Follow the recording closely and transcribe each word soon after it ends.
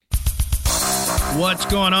What's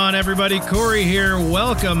going on, everybody? Corey here.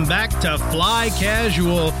 Welcome back to Fly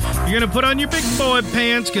Casual. You're going to put on your big boy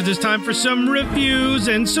pants because it's time for some reviews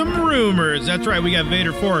and some rumors. That's right. We got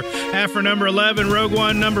Vader 4 after number 11, Rogue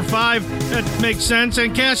One number 5. That makes sense.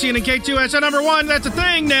 And Cassian and K2S at number 1. That's a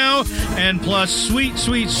thing now. And plus sweet,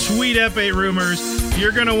 sweet, sweet F8 rumors.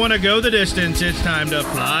 You're going to want to go the distance. It's time to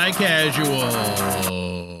Fly Casual.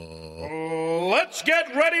 Let's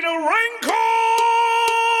get ready to wrinkle!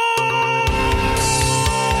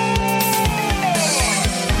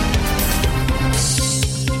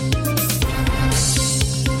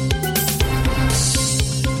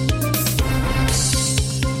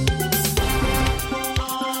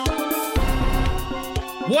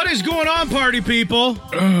 What is going on, party people?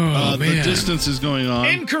 The distance is going on.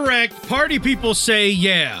 Incorrect. Party people say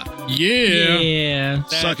yeah. Yeah.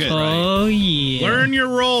 Suck it. Oh, yeah. Learn your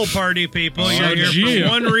role, party people. You're here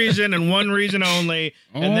for one reason and one reason only,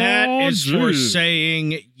 and that is for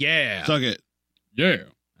saying yeah. Suck it. Yeah.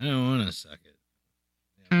 I don't want to suck it.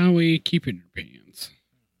 Howie, keep it in your pants.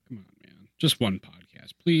 Come on, man. Just one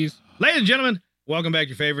podcast, please. Ladies and gentlemen, welcome back to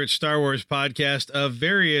your favorite Star Wars podcast of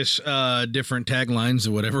various different taglines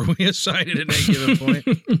or whatever we decided at any given point.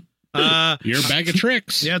 You're a bag of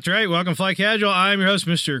tricks. Yeah, that's right. Welcome, Fly Casual. I'm your host,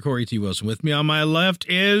 Mr. Corey T. Wilson. With me on my left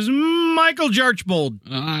is Michael Jarchbold.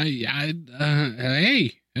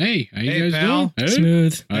 Hey, how you guys pal. doing? Hey,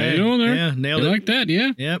 Smooth. how you doing there? Yeah, nailed You it. like that?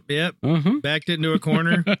 Yeah. Yep. Uh-huh. Backed it into a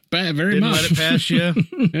corner. Very Didn't much. let it pass you.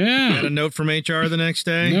 Got Yeah. a note from HR the next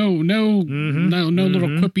day. No little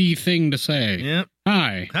Mhm. quippy thing to say. Yep.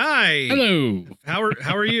 Hi. Hi. Hello.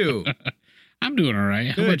 How are you? I'm doing all right.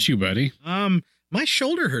 How Good. about you, buddy? My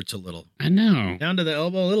shoulder hurts a little. I know. Down to the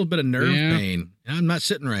elbow, a little bit of nerve Yeah. pain. I'm not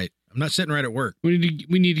sitting right. I'm not sitting right at work. We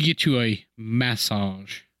need to get you a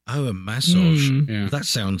massage. Oh, a massage. Yeah. That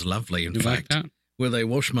sounds lovely. In You like fact, that? will they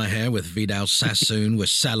wash my hair with Vidal Sassoon with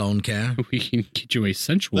Salon Care? We can get you a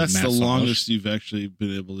sensual That's massage. the longest you've actually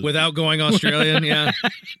been able to. Without going Australian? Yeah.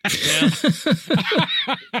 It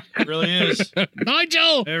really is.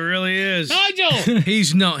 Nigel! It really is. Nigel!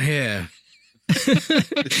 He's not here.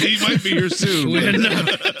 He might be here soon. We're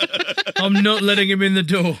not- I'm not letting him in the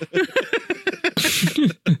door.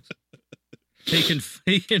 He can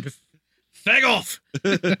fag off.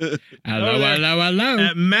 Hello.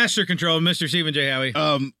 At Master Control, Mr. Stephen J.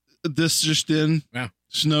 Howie. This just in. Wow.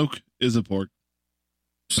 Snoke is a pork.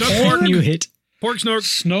 Pork, New hit. pork snork.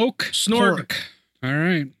 Snork. Pork. All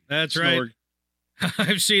right. That's Snork. right.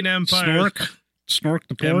 I've seen empires. Snork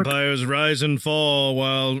the pork. Empires rise and fall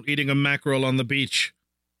while eating a mackerel on the beach.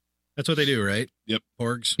 That's what they do, right? Yep.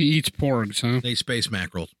 Porgs. He eats porgs, huh? They space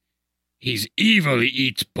mackerel. He's evil. He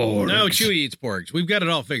eats porgs. No, Chewie eats porgs. We've got it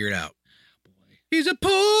all figured out. He's a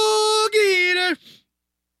porg eater.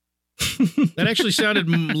 That actually sounded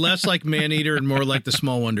less like Man-Eater and more like the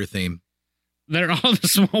Small Wonder theme. They're all the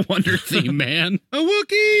Small Wonder theme, man. A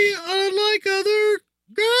Wookiee, unlike other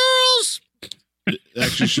girls. It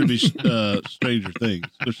actually should be Stranger Things.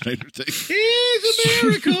 Stranger Things. He's a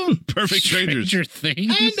miracle. Perfect strangers. Stranger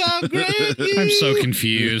Things. And I'll grant you. I'm so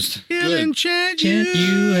confused. He'll Good. enchant Can't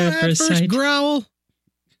you at first first sight? growl.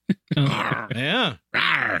 Oh. Yeah.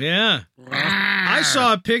 Rawr. Yeah. I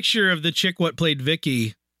saw a picture of the chick what played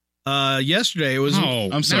Vicky yesterday. It was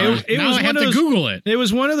I'm sorry. It now was I one have of to those- Google it. it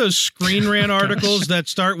was one of those Screen Rant articles that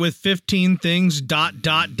start with 15 things ...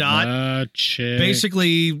 Chick.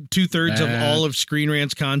 Basically, 2/3 of that. all of Screen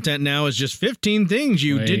Rant's content now is just 15 things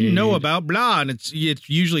you didn't know Wait. about, blah, and it's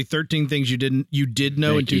usually 13 things you did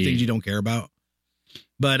know and 2 Vicky. things you don't care about.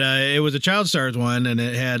 But it was a Child Stars one, and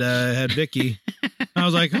it had Vicky. I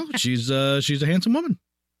was like, oh, she's a handsome woman.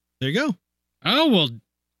 There you go. Oh, well,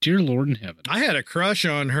 dear Lord in heaven. I had a crush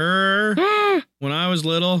on her when I was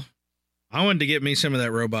little. I wanted to get me some of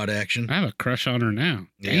that robot action. I have a crush on her now.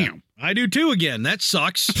 Yeah. Damn. I do too again. That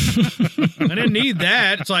sucks. I didn't need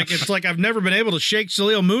that. It's like I've never been able to shake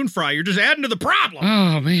Salil Moonfry. You're just adding to the problem.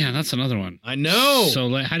 Oh, man, that's another one. I know.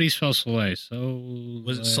 Soleil. How do you spell Soleil?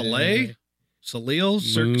 Was it Soleil? Salil?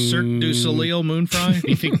 Cirque du Salil Moonfry?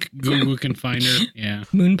 You think Google can find her? Yeah.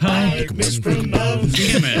 Moon pie.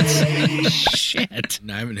 Damn it. Shit.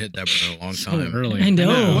 No, I haven't hit that one in a long So time. early. I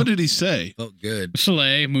know. What did he say? Felt good.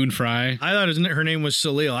 Soleil, Moonfry. I thought her name was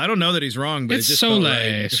Salil. I don't know that he's wrong, but It's it just felt right.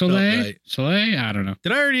 Soleil. It just felt Soleil? right. Soleil? I don't know.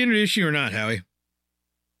 Did I already introduce you or not, Howie?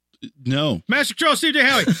 No, Master Control, Steve J.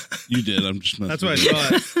 Howie. you did. I'm just messing That's what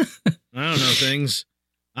I with you. thought. I don't know things.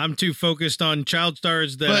 I'm too focused on child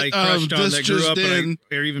stars that But, I crushed on this that grew just up and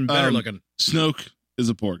are even better looking. Snoke is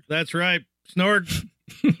a pork. That's right. Snork.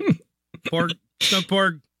 Pork. Snoke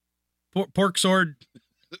pork. Pork sword.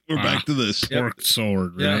 We're back to this. Yep. Forked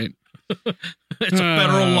sword, Yeah. right? It's a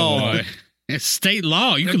federal Oh, law. boy. It's state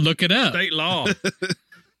law. You can look it up. State law.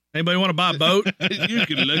 Anybody want to buy a boat? You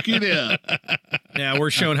can look it up. Yeah, we're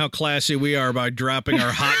showing how classy we are by dropping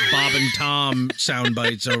our hot Bob and Tom sound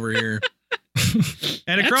bites over here.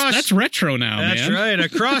 And across That's retro now, that's man. right.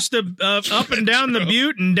 Across the up and down the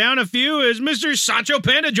butte and down a few is Mr. Sancho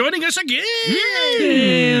Panda joining us again.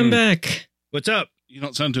 Hey, I'm back. What's up? You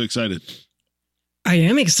don't sound too excited. I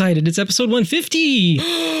am excited. It's episode 150.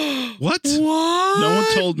 What? What? No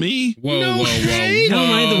one told me. Whoa, No whoa, cake? whoa. How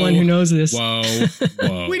am I the one who knows this? Whoa,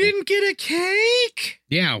 whoa. We didn't get a cake.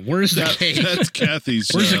 Yeah, where's the cake? That's Kathy's.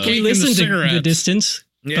 Where's the We cake? and listened to cigarettes. The Distance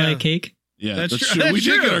Yeah. by Cake. Yeah, That's that's true. true. We That's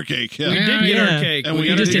did true. get our cake. We Yeah. did get Yeah. our cake. And We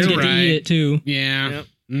got just our didn't cake get to right. eat it, too. Yeah. Yep.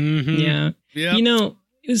 Mm-hmm. Yeah. Yeah. You know,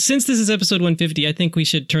 since this is episode 150, I think we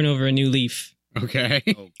should turn over a new leaf. Okay.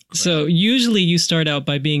 Oh, crap. So usually you start out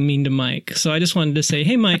by being mean to Mike. So I just wanted to say,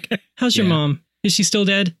 hey, Mike, how's your Yeah. mom? Is she still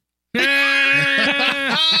dead?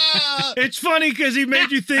 It's funny because he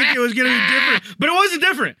made you think it was going to be different, but it wasn't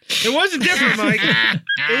different. It wasn't different, Mike.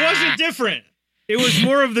 It wasn't different. It was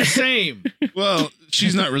more of the same. Well,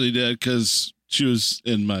 she's not really dead because she was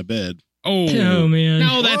in my bed. Oh, Oh, man.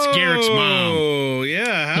 No, that's Garrett's mom. Oh,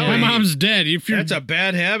 yeah. Yeah. My mom's dead. If you're, That's a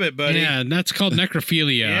bad habit, buddy. yeah, that's called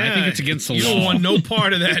necrophilia. I Yeah. think it's against the You law. don't want no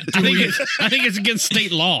part of that, do you? I think it's against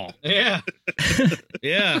state law. Yeah.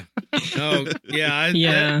 Yeah. Oh, yeah.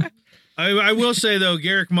 Yeah. I will say though,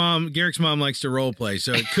 Garrick's mom likes to role play,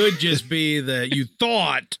 so it could just be that you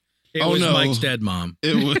thought it Oh, was no. Mike's dead mom.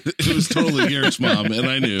 It was totally Garrett's mom, and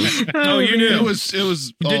I knew. Oh, you knew. It was.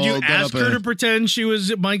 Did you all done ask up her a- to pretend she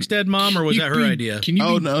was Mike's dead mom, or was that her idea? Can you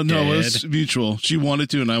Oh be no, dead? it was mutual. She wanted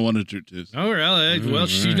to, and I wanted her to. Oh, really? Well,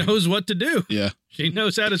 she right. knows what to do. Yeah. She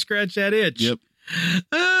knows how to scratch that itch. Yep.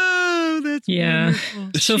 Oh, that's Yeah.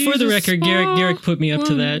 wonderful. So for the record, Garrick put me up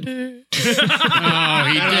to that. Oh,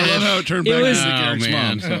 he And I love did. how it turned It back was- to Oh, Garrett's man.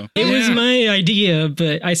 mom. So. It was Yeah. my idea,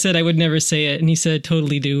 but I said I would never say it, and he said,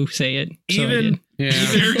 totally do say it. So I Even did.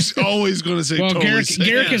 Yeah. Garrett's always going to say Well, totally.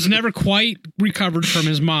 Garrick has never quite recovered from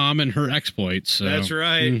his mom and her exploits. So. that's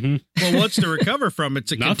right. Mhm. Well, what's to recover from?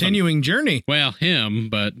 It's a Nothing. continuing journey. Well, him,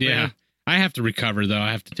 but yeah. Yeah. I have to recover though.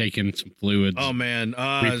 I have to take in some fluids, Oh man,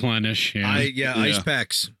 replenish. Yeah. ice Yeah.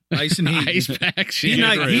 packs, ice and heat. Ice packs. Heat yeah,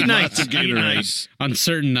 night, right. heat Lots nights, of heat Gatorade. nights. On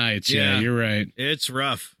certain nights. Yeah, Yeah. you're right. It's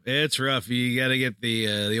rough. It's rough. You got to get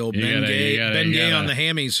the old You Ben gotta- Gay, you gotta- Ben you Gay gotta- on the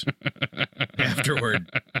hammies afterward.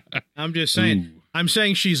 I'm just saying. Ooh. I'm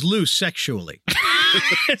saying she's loose sexually.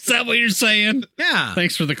 Is that what you're saying? Yeah.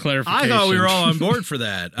 Thanks for the clarification. I thought we were all on board for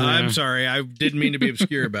that. Yeah. I'm sorry. I didn't mean to be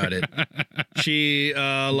obscure about it. She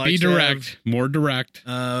likes Be to have, direct, more direct.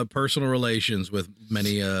 personal relations with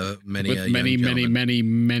many With young many,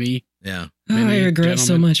 gentlemen. Yeah. I many regret so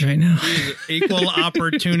gentlemen. much right now. She's an equal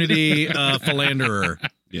opportunity philanderer.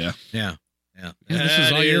 Yeah. Yeah. Yeah. Yeah, this is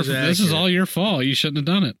That all your. This is accurate. all your fault. You shouldn't have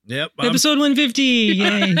done it. Yep. Episode 150.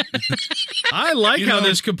 Yay. I like You how know-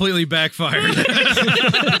 this completely backfired.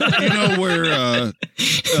 You know where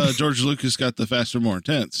George Lucas got the faster, more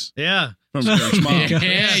intense Yeah. from Garrett's mom. God.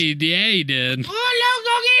 Yeah, he did. Oh, look,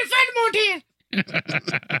 go get a fat more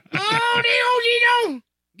Oh,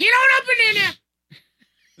 get on up in there now.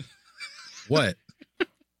 What?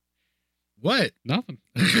 What? Nothing.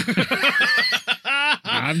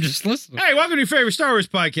 I'm just listening. Hey, welcome to your favorite Star Wars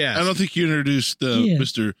podcast. I don't think you introduced Yeah.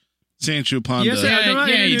 Mr. Sancho Panda. Yes, I am.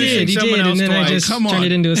 Yeah, He Introducing did, someone and else then I twice. just Come turned on.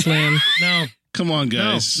 it into a slam. No, Come on,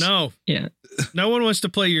 guys. no. Yeah. No one wants to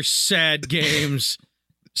play your sad games.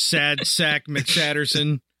 Sad sack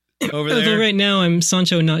McSatterson over Although there. right now I'm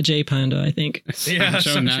Sancho, not J Panda, I think. Yeah,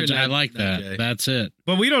 So some not- shit, I not- like not that. Jay. That's it.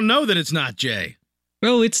 But we don't know that it's not Jay.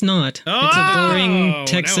 Oh, it's not. It's a Oh, boring now-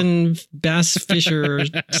 Texan bass fisher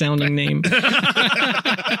sounding name.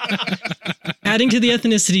 Adding to the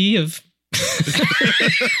ethnicity of.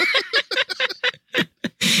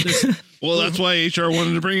 Well, that's why HR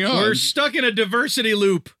wanted to bring you on. We're stuck in a diversity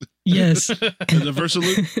loop. Yes. The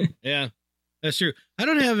Versaloop. Yeah, that's true. I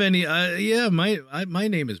don't have any. My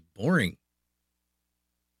name is boring.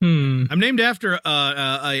 Hmm. I'm named after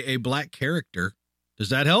a black character. Does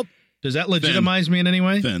that help? Does that legitimize me in any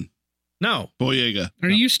way? Finn. No. Boyega. Are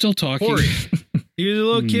you still talking? Corey. He was a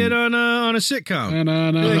little kid on a sitcom.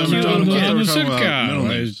 No, Really cute little kid. on the We're talking about middle sitcom.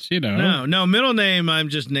 names. It's, you know. No, middle name. I'm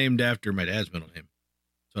just named after my dad's middle name.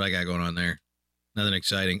 That's what I got going on there. Nothing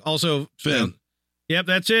exciting. Also, Finn. Yep,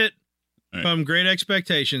 that's it. All right. From Great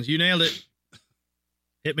Expectations. You nailed it.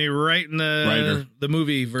 Hit me right in Writer. the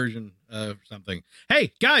movie version of something.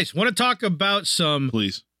 Hey, guys, want to talk about some...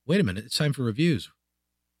 Please. Wait a minute. It's time for reviews.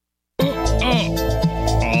 Oh,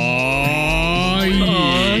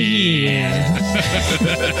 Oh, yeah.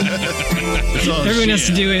 Oh, Everyone has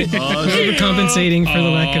to do it. Oh, Overcompensating for the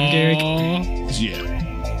lack of Garrick. yeah.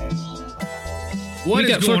 What We is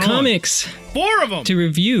got 4 going on? comics 4 of them. to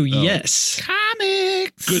review. Yes.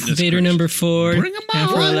 Comics. Goodness Vader gracious. number 4. Bring 'em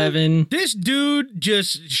Afro on. 11. This dude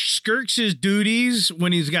just skirks his duties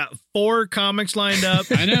when he's got 4 comics lined up,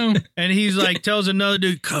 I know. and he's like tells another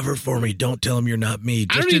dude, "Cover for me. Don't tell him you're not me.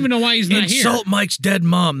 I don't even know why he's not here. insult Mike's dead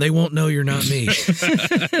mom. They won't know you're not me."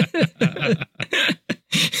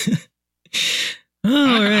 All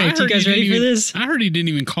right. heard You guys he ready didn't for even- this? I heard he didn't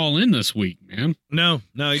even call in this week, man. No,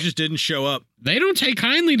 he just didn't show up. They don't take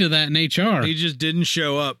kindly to that in HR. He just didn't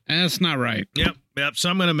show up. That's not right. Yep. So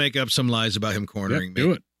I'm gonna make up some lies about him cornering Yep, me.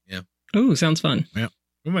 do it. Ooh, sounds fun. That'll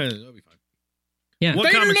be fine. Yeah. What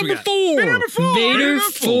Vader comics we number got? 4. Vader number 4. Vader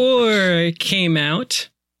 4 came out.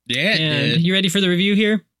 Yeah, it And did. you ready for the review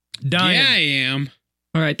here? Dying. Yeah, I am.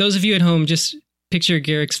 All right. Those of you at home, just picture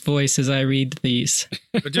Garrick's voice as I read these.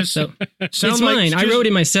 But just So sound it's like mine. I just- wrote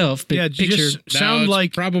it myself, but Yeah, picture. just Now sound it's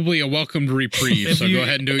like probably a welcomed reprieve, so go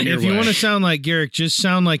ahead and do it your if way. you want to sound like Garrick, just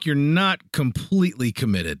sound like you're not completely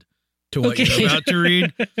committed to what Okay. you're about to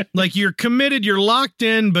read. Like you're committed, you're locked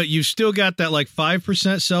in, but you've still got that like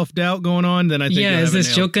 5% self-doubt going on. Then I think Yeah, you'll is have it this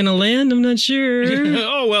nailed. joke gonna land? I'm not sure.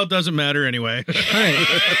 Oh well, it doesn't matter anyway. All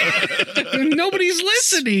right. Nobody's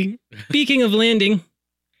listening. Speaking of landing,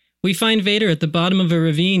 we find Vader at the bottom of a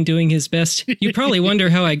ravine doing his best. You probably wonder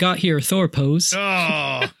how I got here, Thor pose.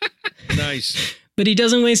 Oh, nice. But he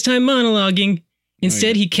doesn't waste time monologuing.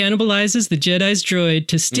 Instead, he cannibalizes the Jedi's droid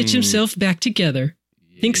to stitch himself back together.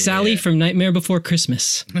 Think Sally from Nightmare Before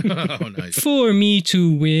Christmas. Oh, nice. For me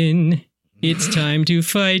to win, it's time to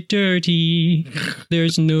fight dirty.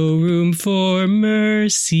 There's no room for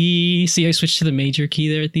mercy. See, I switched to the major key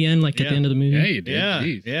there at the end, like at the end of the movie. Yeah, you did. Yeah,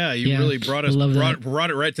 Jeez. yeah. You Yeah, really brought us I love that.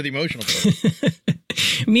 brought it right to the emotional part.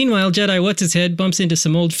 Meanwhile, Jedi What's-His-Head bumps into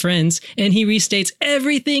some old friends, and he restates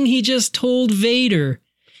everything he just told Vader.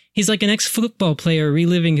 He's like an ex-football player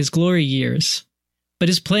reliving his glory years. But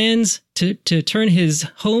his plans to turn his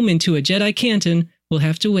home into a Jedi canton will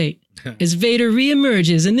have to wait. As Vader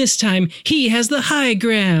reemerges, and this time he has the high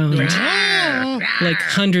ground. Like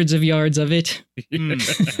hundreds of yards of it.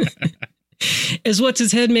 As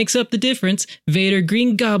What's-His-Head makes up the difference, Vader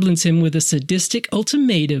Green Goblins him with a sadistic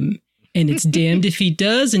ultimatum. And it's damned if he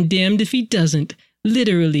does and damned if he doesn't.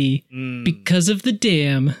 Literally, because of the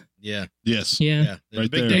dam. Yeah, Yes. Yeah. yeah.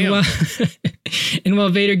 Right Big there. damn. And while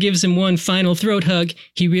Vader gives him one final throat hug,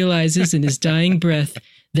 he realizes in his dying breath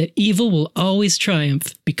that evil will always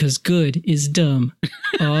triumph because good is dumb.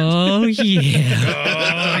 Oh, yeah.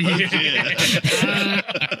 Oh, yeah.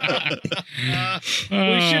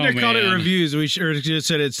 We shouldn't have called it reviews. We should have just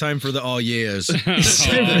said it's time for the all yeahs. It's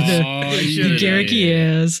time for the Garrick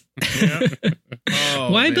yes.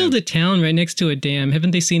 Oh, Why man. build a town right next to a dam?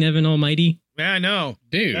 Haven't they seen Evan Almighty? Yeah, I know.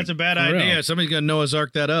 Dude, That's a bad for idea. real. Somebody's gonna Noah's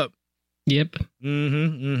Ark that up. Yep.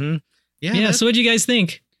 Yeah. Yeah, so what'd you guys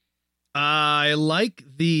think? I like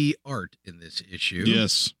the art in this issue.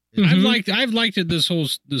 Yes. Mhm. I've liked it this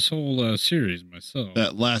whole series myself.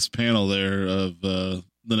 That last panel there of the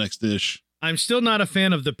next dish. I'm still not a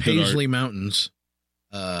fan of the Good art. Paisley Mountains.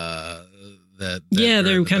 That Yeah, are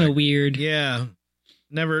they're in the kind of back. weird. Yeah.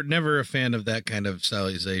 Never a fan of that kind of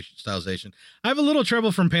stylization. I have a little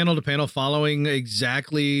trouble from panel to panel following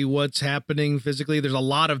exactly what's happening physically. There's a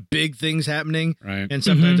lot of big things happening, Right. and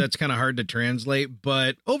sometimes Mhm. that's kind of hard to translate.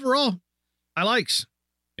 But overall, I likes.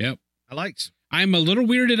 Yep. I likes. I'm a little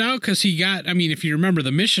weirded out because if you remember,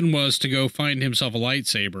 the mission was to go find himself a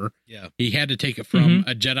lightsaber. Yeah. He had to take it from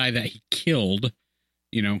a Jedi that he killed,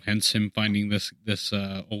 hence him finding this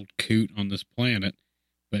old coot on this planet.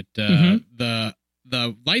 But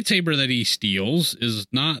the lightsaber that he steals is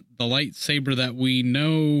not the lightsaber that we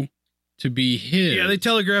know to be his. Yeah, they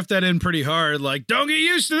telegraphed that in pretty hard. Like, don't get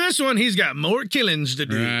used to this one. He's got more killings to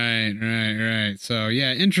do. Right. So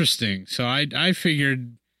yeah, interesting. So I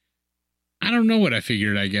figured, I don't know what I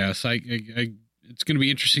figured. I guess it's going to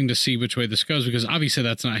be interesting to see which way this goes because obviously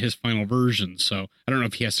that's not his final version. So I don't know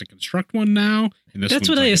if he has to construct one now. And this That's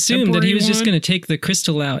one's what I like a assumed, that he was just temporary going to take the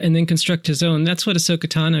crystal out and then construct his own. That's what Ahsoka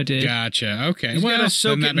Tano did. one. Gotcha. Okay. He's well, got to soak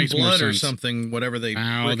then it that in makes more blood or sense. something, whatever they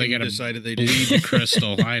Oh, they freaking gotta decided they Bleed did. the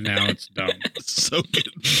crystal. I know it's dumb. So good.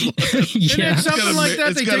 Yeah. It's something like that.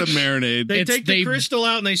 It's They got take- a marinade. They It's- take the they- crystal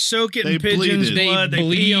out and they soak it they in pigeon's bleed it. blood. They They pee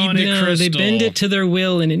bleed on it. the No, they bend crystal. it to their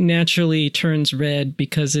will and it naturally turns red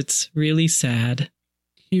because it's really sad.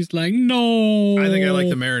 He's like, no. I think I like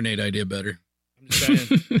the marinade idea better. I'm just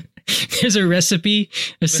saying. There's a recipe,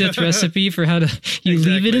 a Sith recipe for how to, you leave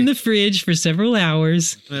it Exactly. in the fridge for several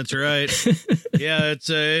hours. That's right. Yeah, it's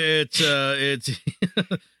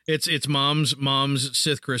It's mom's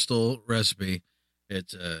Sith crystal recipe.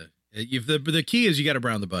 It's the key is you got to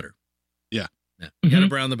brown the butter. Yeah. You got to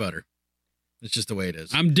brown the butter. It's just the way it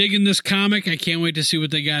is. I'm digging this comic. I can't wait to see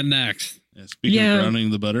what they got next. Yeah, speaking of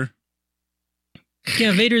browning the butter.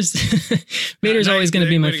 Yeah, Vader's always going to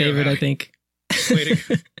be my favorite, I think.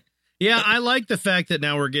 Yeah, I like the fact that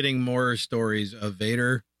now we're getting more stories of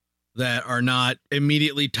Vader that are not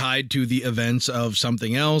immediately tied to the events of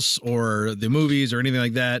something else or the movies or anything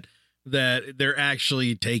like that, that they're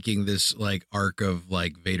actually taking this like arc of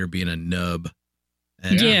like Vader being a nub.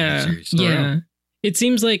 And Yeah. It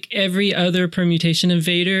seems like every other permutation of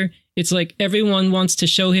Vader, it's like everyone wants to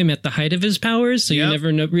show him at the height of his powers, so you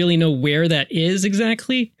never really know where that is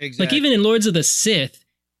exactly. Like even in Lords of the Sith,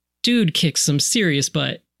 dude kicks some serious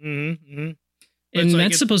butt. And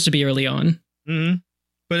that's supposed to be early on.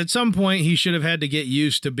 But at some point, he should have had to get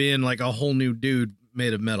used to being like a whole new dude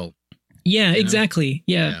made of metal. Yeah, exactly.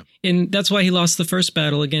 Yeah. And that's why he lost the first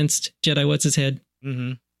battle against Jedi What's-His-Head.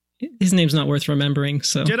 His name's not worth remembering,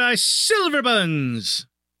 so. Jedi Silverbuns!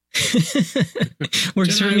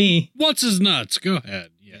 Works for me. What's his nuts? Go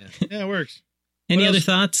ahead. Yeah, it works. Any other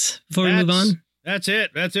thoughts before we move on? That's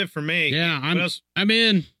it. That's it for me. Yeah, I'm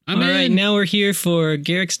in. All right, now we're here for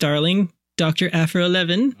Garrick's darling, Dr. Afro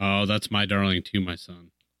 11. Oh, that's my darling too, my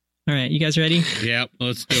son. All right, you guys ready? Yep,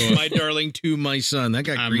 let's do it. My darling to my son. That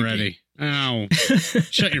got I'm creepy. ready. Ow.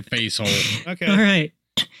 Shut your face hole. Okay. All right.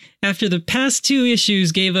 After the past 2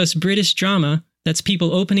 issues gave us British drama, that's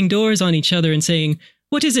people opening doors on each other and saying,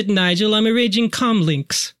 "What is it, Nigel? I'm arranging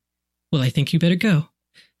comlinks." "Well, I think you better go."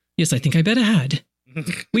 "Yes, I think I better had."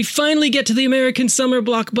 "We finally get to the American summer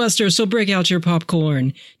blockbuster, so break out your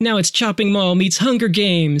popcorn. Now it's Chopping Mall meets Hunger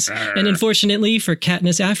Games. And unfortunately for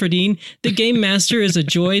Katniss Everdeen, the Game Master is a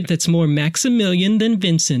droid that's more Maximilian than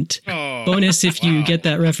Vincent. Bonus if you get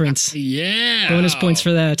that reference. Yeah. Bonus points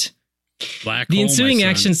for that. The ensuing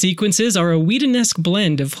action sequences are a Whedon-esque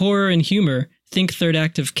blend of horror and humor. Think third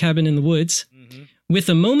act of Cabin in the Woods. With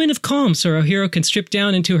a moment of calm so our hero can strip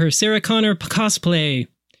down into her Sarah Connor cosplay.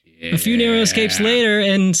 A few narrow escapes later,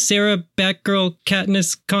 and Sarah, Batgirl,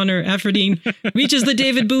 Katniss, Connor, Everdeen reaches the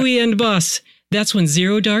David Bowie end boss. That's when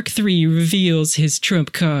Zero Dark 3 reveals his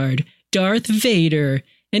trump card, Darth Vader.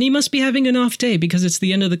 And he must be having an off day because it's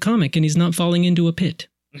the end of the comic and he's not falling into a pit.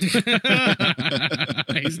 He's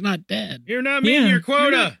not dead. You're not meeting your quota.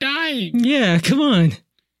 You're not dying. Yeah, come on.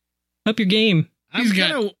 Up your game. I'm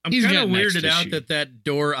kind of weirded out that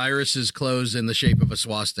door iris is closed in the shape of a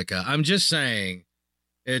swastika. I'm just saying.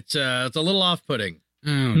 It's a little off-putting.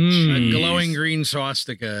 Oh, a glowing green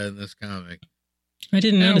swastika in this comic. I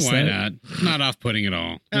didn't notice why that. Not? Not off-putting at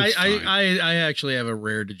all. I actually have a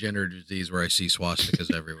rare degenerative disease where I see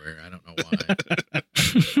swastikas everywhere. I don't know why.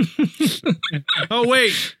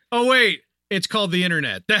 Oh wait. It's called the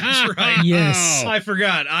internet. That's right. Yes. I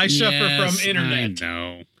forgot. I suffer from internet. I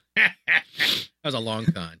know. That was a long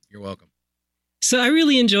time. You're welcome. So I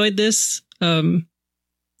really enjoyed this.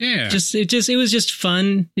 Yeah. It was just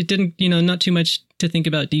fun. It didn't, not too much to think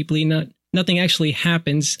about deeply. Nothing actually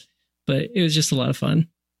happens, but it was just a lot of fun.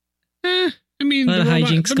 I mean, a lot of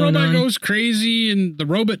hijinks going on. The robot goes crazy, and the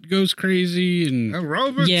robot goes crazy, and the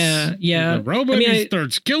robot. Yeah. The robot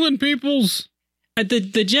starts killing peoples. The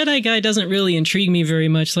Jedi guy doesn't really intrigue me very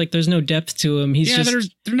much. Like, there's no depth to him.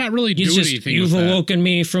 They're not really doing anything. You've awoken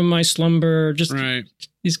me from my slumber. Right.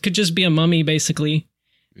 He could just be a mummy, basically.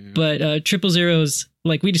 Yeah. But 000's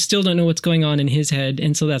like, we still don't know what's going on in his head,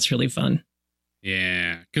 and so that's really fun.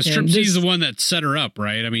 Yeah, because Tripsy's the one that set her up,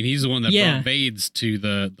 right? I mean, he's the one that brought Vades to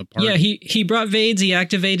the party. Yeah, he brought Vades. He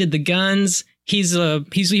activated the guns. He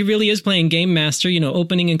really is playing game master.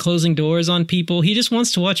 Opening and closing doors on people. He just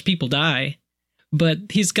wants to watch people die, but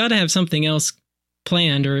he's got to have something else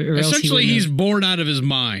planned, or essentially else he's bored out of his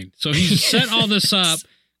mind. So he's set all this up.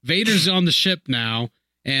 Vader's on the ship now,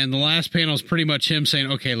 and the last panel is pretty much him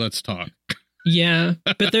saying, "Okay, let's talk." Yeah,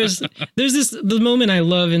 but there's the moment I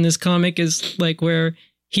love in this comic is like where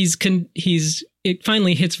it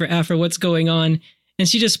finally hits for Afro what's going on, and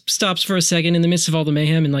she just stops for a second in the midst of all the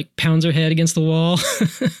mayhem and like pounds her head against the wall.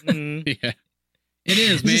 Yeah, it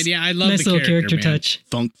is, man. Yeah, I love nice the little character man. touch.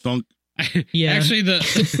 Thunk. Yeah, actually,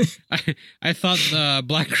 I thought the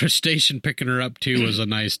Black Crustacean picking her up too was a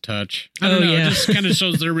nice touch. I don't know. Yeah. It just kind of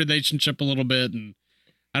shows their relationship a little bit, and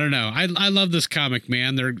I don't know. I love this comic,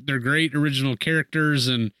 man. They're great original characters,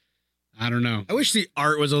 and I don't know. I wish the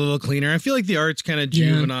art was a little cleaner. I feel like the art's kind of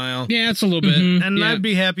juvenile. Yeah, it's a little bit. And I'd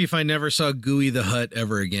be happy if I never saw Gooey the Hutt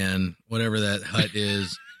ever again, whatever that Hutt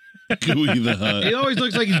is. Gooey the Hut. He always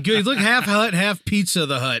looks like he's good. He looks half Hut, half Pizza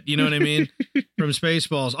the Hut. You know what I mean? From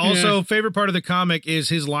Spaceballs. Also, favorite part of the comic is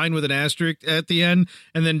his line with an asterisk at the end,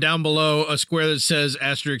 and then down below a square that says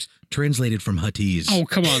asterisk translated from Huttese. Oh,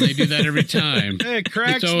 come on. They do that every time. It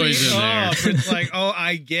cracks It's always me in there. up. It's like, oh,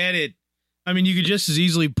 I get it. I mean, you could just as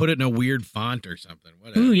easily put it in a weird font or something.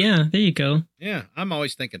 Whatever. Ooh, yeah, there you go. Yeah, I'm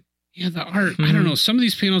always thinking. Yeah, the art. I don't know. Some of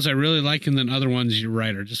these panels I really like, and then other ones, you're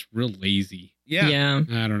right, are just real lazy. Yeah.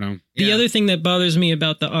 I don't know. The other thing that bothers me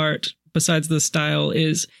about the art, besides the style,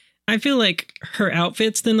 is I feel like her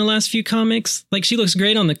outfits in the last few comics, like she looks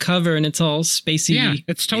great on the cover and it's all spacey. Yeah,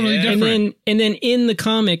 it's totally Yeah. different. And then in the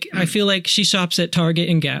comic, I feel like she shops at Target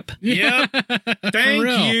and Gap. Yep. Thank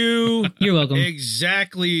real. you. You're welcome.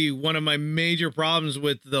 Exactly one of my major problems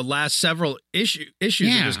with the last several issues of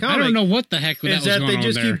Yeah, this comic. I don't know what the heck that is was that going they on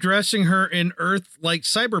just there. keep dressing her in Earth like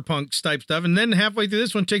cyberpunk type stuff, and then halfway through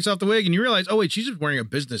this one takes off the wig, and you realize, oh wait, she's just wearing a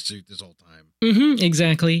business suit this whole time.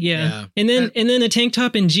 Exactly. Yeah. And then a tank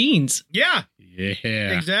top and jeans. Yeah, Yeah.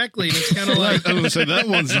 exactly. And it's kind of like I was gonna say that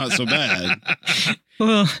one's not so bad.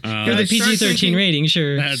 Well, for the I start PG-13 thinking- rating,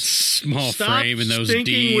 sure. That small stop frame and those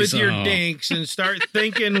thinking D's. with your oh. dinks and start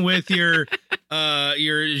thinking with your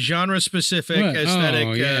genre specific What? aesthetic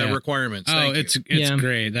Oh, yeah. requirements. Oh, Thank it's you. Yeah.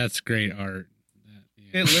 great. That's great art.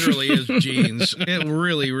 Yeah. It literally is jeans. It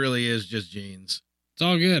really, really is just jeans. It's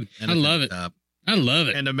all good. And I a love tank it. top. I love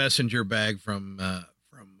it. And a messenger bag from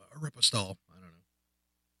Ripostol. I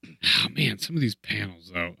don't know. Oh man, some of these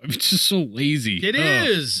panels though, it's just so lazy. It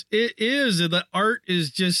is. It is. The art is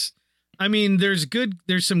just. I mean, there's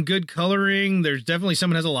some good coloring. There's definitely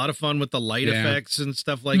someone has a lot of fun with the light Yeah. effects and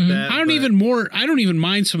stuff like Mhm. that. I don't but even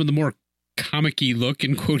mind some of the more comic-y look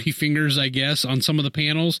and quotey fingers, I guess, on some of the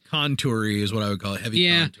panels. contoury is what I would call it. Heavy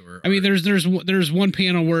Yeah. contour. I mean, art. there's one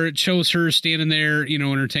panel where it shows her standing there, in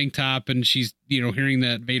her tank top, and she's, hearing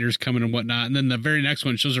that Vader's coming and whatnot. And then the very next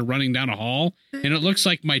one shows her running down a hall, and it looks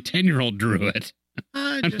like my 10-year-old drew it.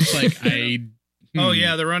 I'm just like, Oh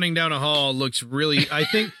yeah, the running down a hall looks really.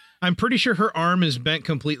 I'm pretty sure her arm is bent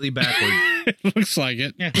completely backward. It looks like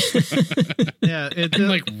it. Yeah. Yeah. I'm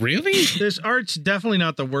like, really? This art's definitely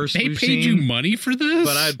not the worst They we've paid seen, you money for this?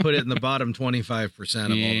 but I'd put it in the bottom 25%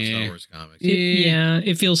 of all the Star Yeah. Wars comics. Yeah,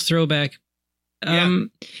 it feels throwback.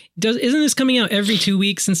 Isn't this coming out every 2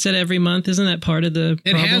 weeks instead of every month? Isn't that part of the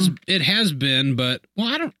problem? It has been, but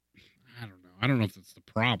I don't know. I don't know if that's the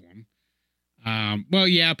problem. Well,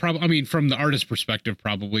 yeah, probably. I mean, from the artist perspective,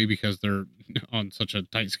 probably because they're on such a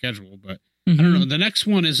tight schedule. But I don't know. The next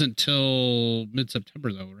one isn't till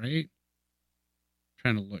mid-September, though, right?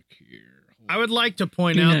 Trying to look here. I would like to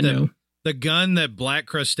point Do out not that know. the gun that Black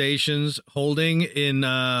Crustacean's holding in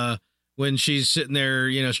when she's sitting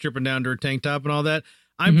there, stripping down to her tank top and all that,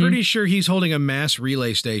 I'm pretty sure he's holding a mass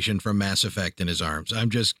relay station from Mass Effect in his arms. I'm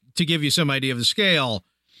just to give you some idea of the scale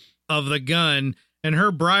of the gun. And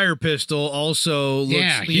her Briar pistol also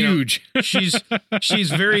looks huge. She's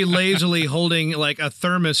very lazily holding like a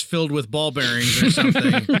thermos filled with ball bearings or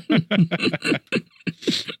something.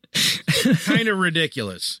 Kind of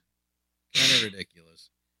ridiculous.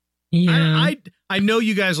 Yeah. I know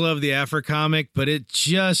you guys love the Afro comic, but it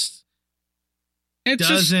just It's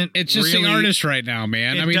just really- the artist right now,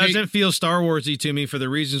 man. it I mean, doesn't feel Star Warsy to me for the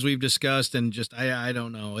reasons we've discussed, and just I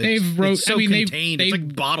don't know. It's so contained. It's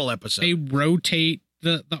like bottle episode. they rotate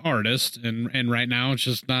the artist, and right now it's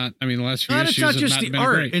just not. I mean, the last few And issues it's not have just not the been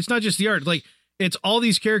art. great. It's not just the art. Like it's all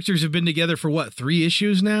these characters have been together for what 3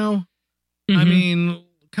 issues now. I Mhm. mean,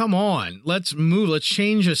 come on. Let's move. Let's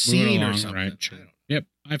change a Move it scene or along, something. right? Sure. Yep,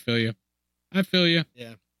 I feel you.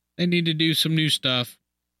 Yeah. They need to do some new stuff.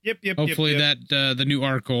 Yep. Hopefully that the new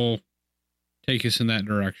arc will take us in that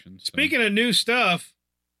direction. So. Speaking of new stuff,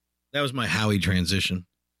 that was my Howie transition.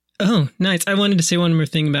 Oh, nice. I wanted to say one more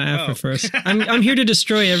thing about Afro Oh. first. I'm here to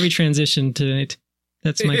destroy every transition tonight.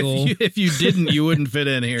 That's my goal. If you didn't, you wouldn't fit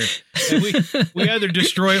in here. And we either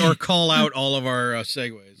destroy or call out all of our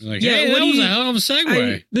segues. Like, Yeah, hey, what that do was you- a hell of a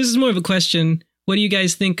segue. This is more of a question. What do you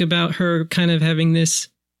guys think about her kind of having this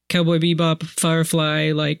Cowboy Bebop,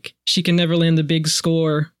 Firefly, like she can never land the big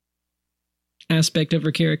score aspect of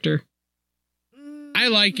her character? I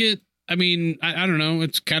like it. I mean, I don't know.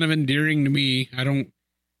 It's kind of endearing to me. I don't.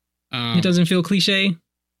 It doesn't feel cliche.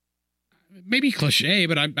 Maybe cliche,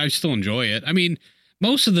 but I still enjoy it. I mean,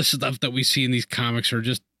 most of the stuff that we see in these comics are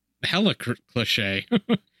just hella cliche.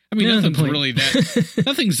 I mean, Yeah, nothing's good point. really that.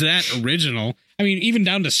 Nothing's that original. I mean, even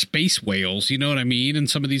down to space whales. You know what I mean? In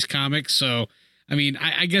some of these comics. So, I mean,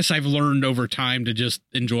 I guess I've learned over time to just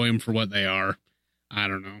enjoy them for what they are. I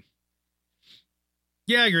don't know.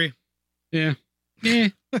 Yeah, I agree. Yeah. Yeah.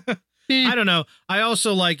 I don't know. I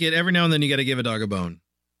also like it. Every now and then you got to give a dog a bone.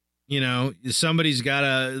 somebody's got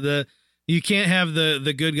you can't have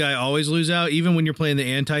the good guy always lose out. Even when you're playing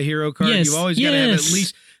the anti-hero card, Yes, you always got to have at yes.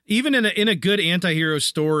 least, even in a good anti-hero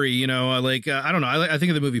story, I don't know. I think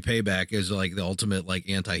of the movie Payback as like the ultimate like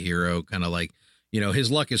anti-hero kind of like,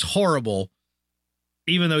 his luck is horrible,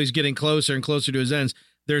 even though he's getting closer and closer to his ends.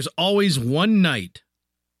 There's always one night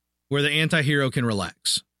where the anti-hero can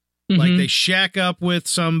relax. Like they shack up with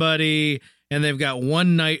somebody and they've got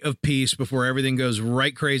one night of peace before everything goes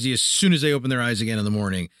right crazy as soon as they open their eyes again in the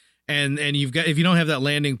morning. And you've got, if you don't have that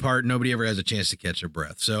landing part, nobody ever has a chance to catch their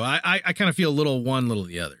breath. So I kind of feel a little one, little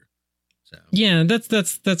the other. So Yeah,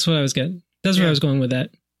 that's what I was getting. That's where I was going with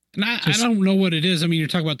that. And I don't know what it is. I mean, you're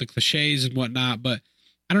talking about the cliches and whatnot, but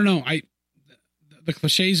I don't know. The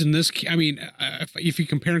cliches in this, I mean, if you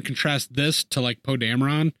compare and contrast this to like Poe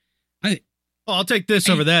Dameron, I'll take this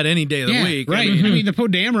over that any day of the week. Right. I mean, The Poe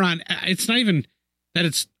Dameron, it's not even that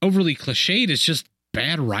it's overly cliched. It's just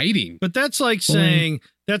bad writing. but that's like saying,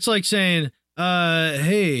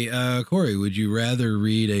 hey, Corey, would you rather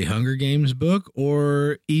read a Hunger Games book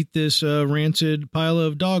or eat this rancid pile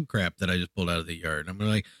of dog crap that I just pulled out of the yard? And I'm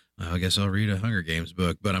like, I guess I'll read a Hunger Games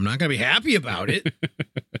book, but I'm not going to be happy about it. See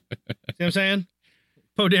what I'm saying?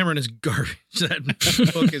 Poe Dameron is garbage. That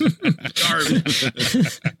book is garbage.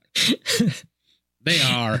 They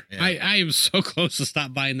are. Yeah. I am so close to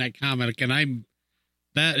stop buying that comic, and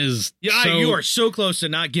that is. Yeah, so, you are so close to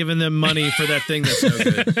not giving them money for that thing that's so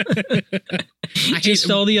good.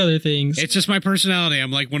 Just all the other things. It's just my personality.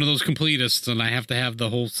 I'm like one of those completists, and I have to have the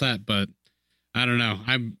whole set. But I don't know.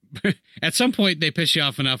 I'm at some point they piss you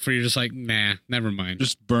off enough where you're just like, nah, never mind.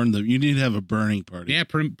 Just burn them. You need to have a burning party. Yeah,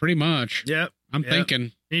 pretty much. Yep. I'm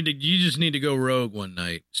thinking. You just need to go rogue one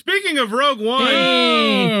night. Speaking of Rogue One,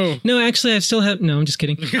 Hey! No, actually, I still have. No, I'm just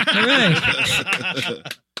kidding. All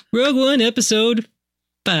right. Rogue One, episode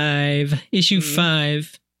 5, issue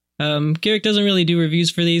 5. Garrick doesn't really do reviews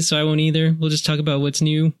for these, so I won't either. We'll just talk about what's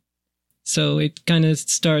new. So it kind of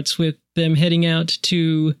starts with them heading out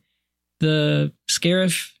to the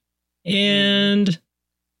Scarif and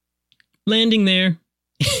landing there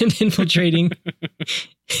and infiltrating.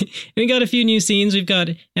 We got a few new scenes. We've got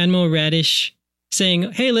Admiral Radish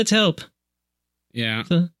saying, "Hey, let's help." Yeah.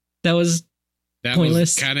 So that was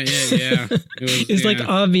pointless. Kind of it. Yeah. It's like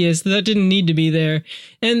obvious that didn't need to be there.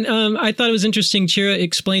 And I thought it was interesting, Chira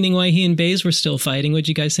explaining why he and Baze were still fighting. What'd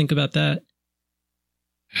you guys think about that?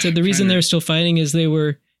 So the reason they're still fighting is they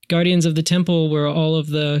were guardians of the temple where all of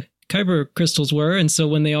the Kyber crystals were. And so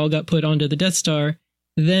when they all got put onto the Death Star,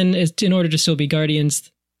 then in order to still be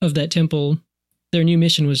guardians of that temple, their new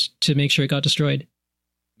mission was to make sure it got destroyed.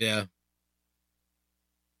 Yeah.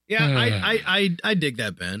 Yeah, I dig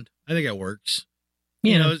that bend. I think it works.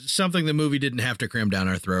 Yeah. You know, it's something the movie didn't have to cram down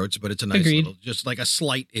our throats, but it's a nice Agreed. little, just like a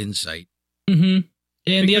slight insight. Mm-hmm.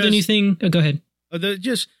 And the other new thing, go ahead.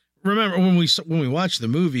 Just remember when we watched the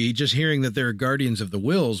movie, just hearing that they're guardians of the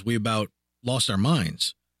wills, we about lost our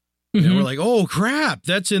minds. Mm-hmm. You know, we're like, oh crap,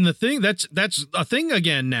 that's in the thing. That's a thing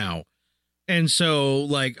again now. And so,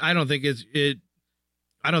 like, I don't think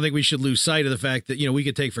we should lose sight of the fact that, you know, we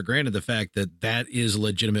could take for granted the fact that is a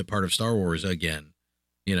legitimate part of Star Wars again.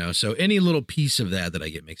 You know, so any little piece of that I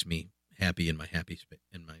get makes me happy in my happy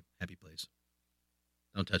place.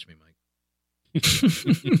 Don't touch me, Mike.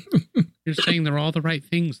 You're saying they're all the right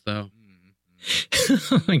things, though.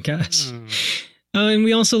 Oh my gosh. And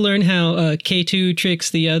we also learn how K2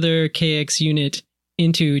 tricks the other KX unit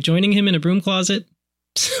into joining him in a broom closet.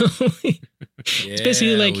 So it's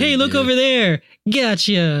basically like, hey, look over there.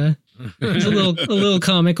 Gotcha. It's a little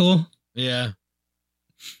comical. Yeah.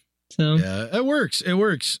 So yeah, it works. It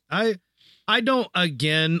works. I don't like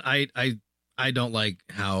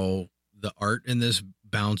how the art in this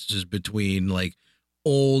bounces between like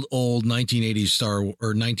old 1980s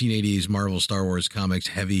 1980s Marvel Star Wars comics,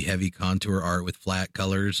 heavy contour art with flat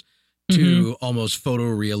colors to almost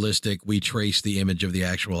photorealistic. We trace the image of the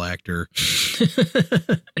actual actor.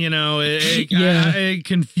 You know, it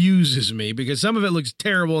confuses me because some of it looks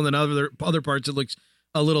terrible and then other parts it looks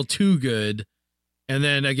a little too good. And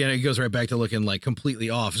then again, it goes right back to looking like completely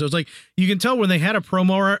off. So it's like you can tell when they had a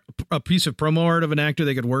piece of promo art of an actor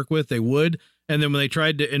they could work with, they would. And then when they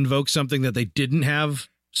tried to invoke something that they didn't have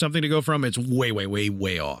something to go from, it's way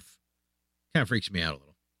off. Kind of freaks me out a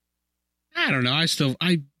little. I don't know.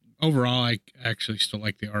 Overall, I actually still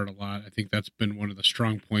like the art a lot. I think that's been one of the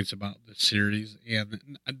strong points about this series, and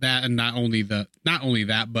not only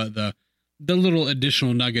that, but the little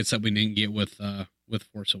additional nuggets that we didn't get with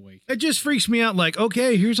Force Awakens. It just freaks me out. Like,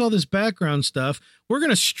 okay, here's all this background stuff. We're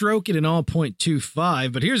gonna stroke it in all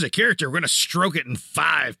 0.25, but here's a character. We're gonna stroke it in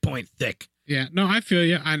 5 point thick. Yeah, no, I feel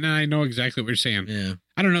you. I know exactly what you're saying. Yeah,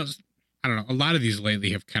 I don't know. A lot of these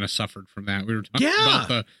lately have kind of suffered from that. We were talking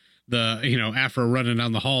about the Afro running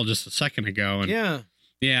down the hall just a second ago, and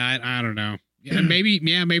I don't know. Yeah,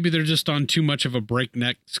 maybe they're just on too much of a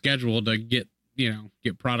breakneck schedule to get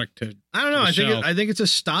product to. I don't know. I think it's a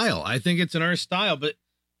style. I think it's an art style, but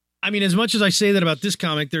I mean, as much as I say that about this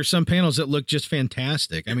comic, there's some panels that look just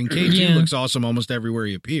fantastic. I mean, K2 looks awesome almost everywhere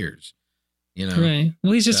he appears. Right.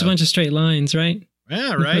 Well, he's just a bunch of straight lines, right?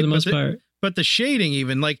 Yeah, right. For the most part. But the shading,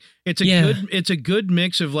 even like it's a good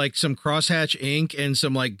mix of like some crosshatch ink and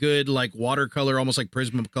some like good like watercolor, almost like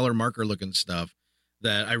Prismacolor marker looking stuff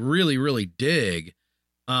that I really, really dig.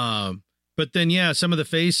 But then, some of the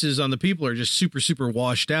faces on the people are just super, super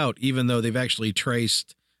washed out, even though they've actually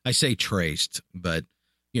traced. I say traced, but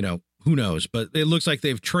who knows? But it looks like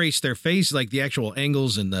they've traced their face, like the actual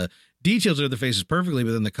angles and the details of the faces perfectly,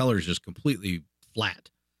 but then the color is just completely flat.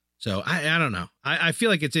 So I don't know. I feel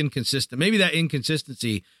like it's inconsistent. Maybe that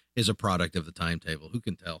inconsistency is a product of the timetable. Who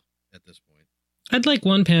can tell at this point? I'd like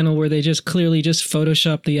one panel where they just clearly just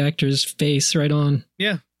Photoshop the actor's face right on.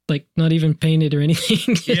 Yeah. Like not even painted or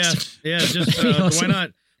anything. Just awesome. Why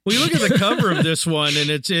not? Well, you look at the cover of this one,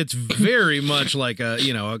 and it's very much like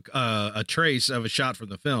a trace of a shot from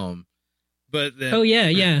the film. But then,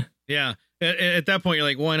 yeah. At that point, you're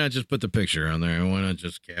like, why not just put the picture on there? Why not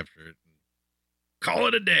just capture it? Call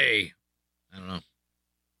it a day. I don't know.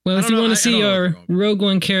 Well, if you want to see our Rogue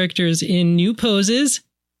One characters in new poses,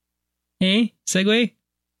 segue?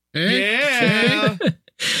 Yeah.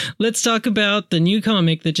 Let's talk about the new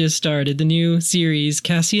comic that just started, the new series,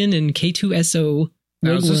 Cassian and K2SO.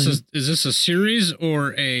 Now, is this a series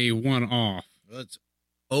or a one-off? Well, it's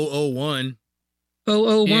 001.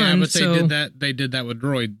 001. Yeah, but they did that with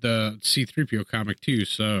Droid, the C-3PO comic too.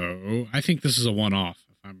 So I think this is a one-off.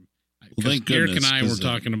 Eric and I were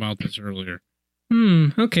talking about this earlier.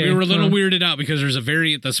 Okay. We were a little weirded out because there's a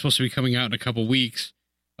variant that's supposed to be coming out in a couple weeks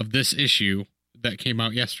of this issue that came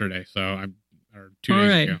out yesterday. Or 2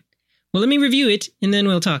 days ago. Well, let me review it and then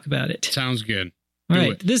we'll talk about it. Sounds good. All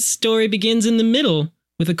right. This story begins in the middle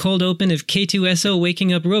with a cold open of K2SO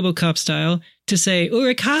waking up RoboCop style to say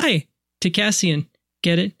Uruk-hai to Cassian.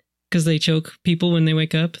 Get it? Because they choke people when they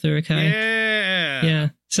wake up. The Uruk-hai. Yeah.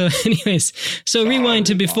 So anyways, rewind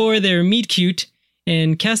to before their meet cute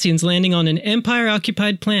and Cassian's landing on an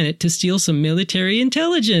Empire-occupied planet to steal some military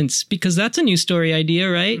intelligence, because that's a new story idea,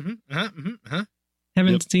 right?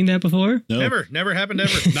 Haven't seen that before? No. Never happened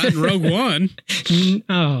ever. Not in Rogue One.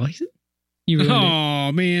 Oh, you ruined it.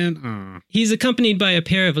 Oh, man. He's accompanied by a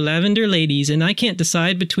pair of lavender ladies, and I can't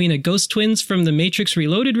decide between a Ghost Twins from the Matrix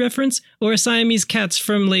Reloaded reference or a Siamese Cats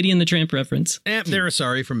from Lady and the Tramp reference. They're a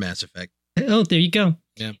sorry from Mass Effect. Oh, there you go.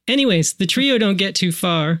 Yeah. Anyways, the trio don't get too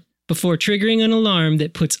far before triggering an alarm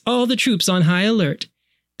that puts all the troops on high alert.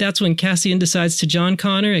 That's when Cassian decides to John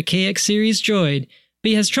Connor a KX series droid, but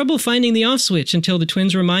he has trouble finding the off switch until the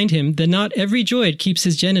twins remind him that not every droid keeps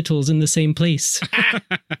his genitals in the same place.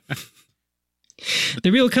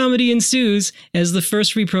 The real comedy ensues as the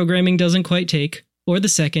first reprogramming doesn't quite take, or the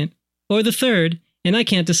second, or the third, and I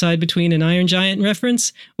can't decide between an Iron Giant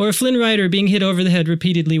reference or a Flynn Rider being hit over the head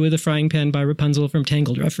repeatedly with a frying pan by Rapunzel from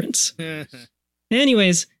Tangled reference.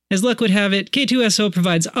 Anyways, as luck would have it, K2SO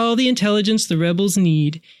provides all the intelligence the rebels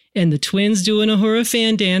need, and the twins do an Uhura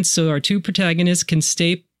fan dance so our two protagonists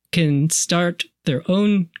can start their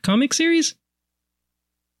own comic series?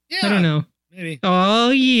 Yeah. I don't know. Maybe. Oh,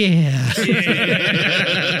 yeah.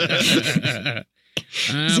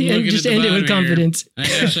 Just end it with confidence. I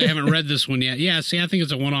actually haven't read this one yet. Yeah, see, I think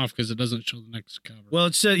it's a one-off because it doesn't show the next cover. Well,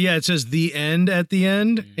 it says the end at the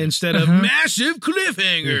end instead of massive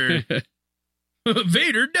cliffhanger.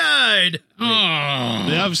 Vader died. Oh,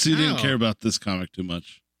 they obviously didn't care about this comic too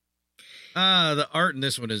much. The art in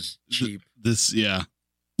this one is cheap.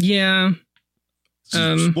 Yeah.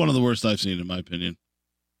 It's one of the worst I've seen, in my opinion.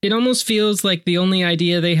 It almost feels like the only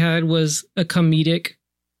idea they had was a comedic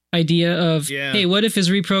idea of, hey, what if his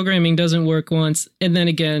reprogramming doesn't work once and then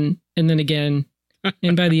again and then again,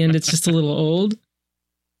 and by the end it's just a little old.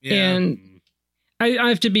 And I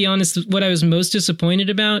have to be honest, what I was most disappointed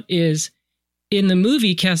about is in the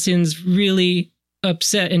movie, Cassian's really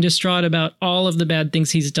upset and distraught about all of the bad things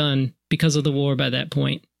he's done because of the war by that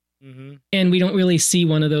point. And we don't really see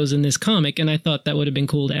one of those in this comic, and I thought that would have been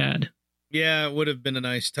cool to add. Yeah, it would have been a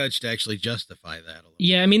nice touch to actually justify that a little.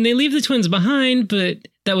 Yeah, I mean, they leave the twins behind, but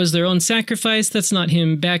that was their own sacrifice. That's not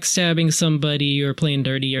him backstabbing somebody or playing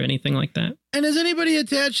dirty or anything like that. And is anybody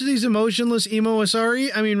attached to these emotionless emo Asari?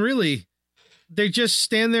 I mean, really, they just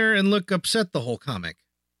stand there and look upset the whole comic.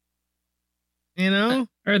 You know?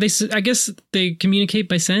 Are they? I guess they communicate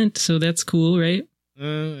by scent, so that's cool, right?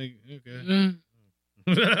 Okay.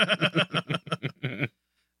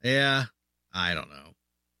 Yeah, I don't know.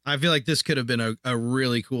 I feel like this could have been a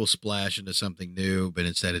really cool splash into something new, but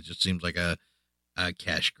instead it just seems like a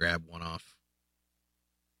cash grab one-off.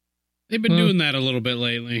 They've been doing that a little bit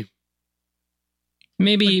lately.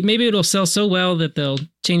 Maybe it'll sell so well that they'll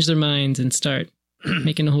change their minds and start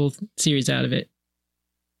making a whole series out of it.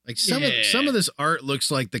 Like some of this art looks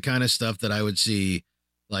like the kind of stuff that I would see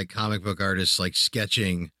like comic book artists like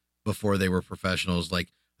sketching before they were professionals. Like,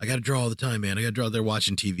 I got to draw all the time, man. I got to draw. They're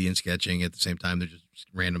watching TV and sketching at the same time. They're just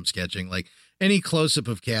random sketching. Like any close up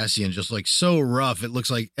of Cassian, just like so rough. It looks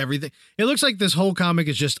like everything. It looks like this whole comic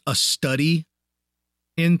is just a study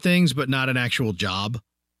in things, but not an actual job.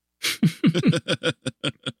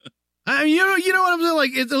 I mean, you know what I'm saying?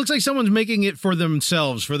 Like, it looks like someone's making it for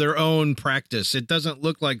themselves, for their own practice. It doesn't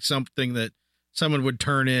look like something that someone would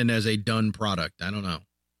turn in as a done product. I don't know.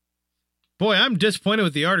 Boy, I'm disappointed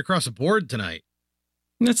with the art across the board tonight.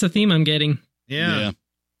 That's the theme I'm getting. Yeah.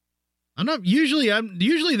 I'm not usually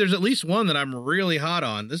there's at least one that I'm really hot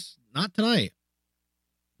on. This not tonight.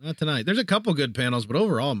 Not tonight. There's a couple good panels, but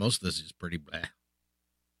overall most of this is pretty blah.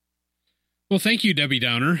 Well, thank you, Debbie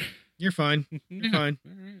Downer. You're fine. You're fine.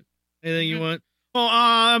 All right. Anything you want? Oh,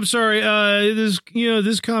 I'm sorry. This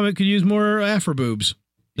comic could use more Afro boobs.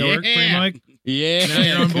 That work for you, Mike? Yeah. Now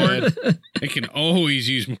you're on board. They can always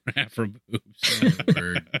use more Afro boobs.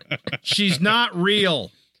 She's not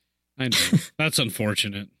real. I know. That's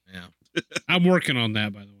unfortunate. Yeah. I'm working on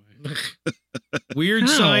that, by the way. Weird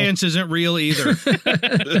science isn't real either.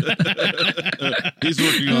 He's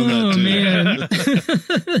working on that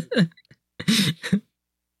too. Man.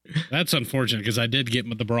 That's unfortunate because I did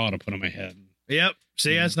get the bra to put on my head. Yep.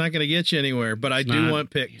 See, that's not going to get you anywhere, but I do want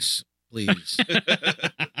pics, please.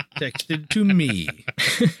 Texted to me.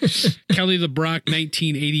 Kelly LeBrock,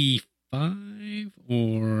 1985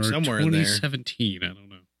 or Somewhere in there. 2017. I don't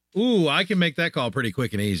know. Ooh, I can make that call pretty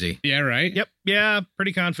quick and easy. Yeah, right? Yep. Yeah,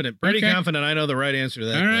 pretty confident. Pretty confident I know the right answer to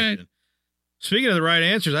that All question. right. Speaking of the right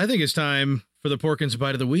answers, I think it's time for the Porkins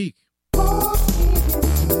Bite of the Week.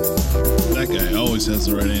 That guy always has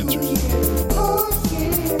the right answers.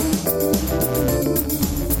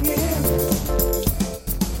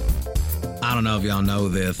 I don't know if y'all know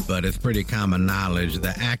this, but it's pretty common knowledge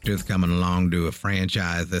that actors coming along to a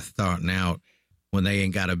franchise that's starting out when they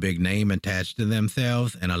ain't got a big name attached to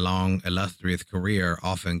themselves and a long, illustrious career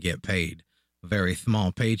often get paid very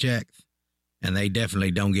small paychecks. And they definitely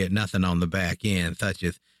don't get nothing on the back end, such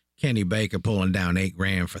as Kenny Baker pulling down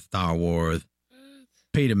 $8,000 for Star Wars.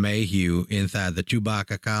 Peter Mayhew inside the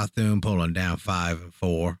Chewbacca costume pulling down $5 and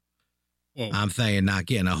 $4. Whoa. I'm saying not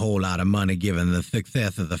getting a whole lot of money given the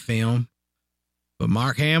success of the film. But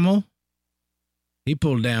Mark Hamill, he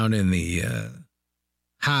pulled down in the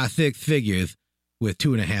high six figures with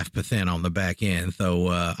 2.5% on the back end. So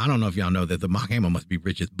I don't know if y'all know that the Mark Hamill must be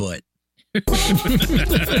rich as butt. He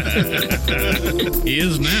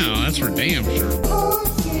is now. That's for damn sure.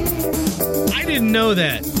 I didn't know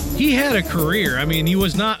that. He had a career. I mean, he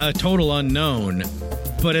was not a total unknown,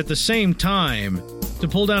 but at the same time, to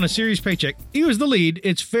pull down a serious paycheck, he was the lead.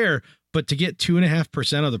 It's fair, but to get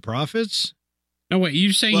 2.5% of the profits. No, wait.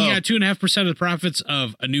 You're saying he got 2.5% of the profits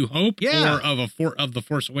of A New Hope, Yeah. or of the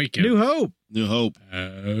Force Awakens? New Hope. New Hope.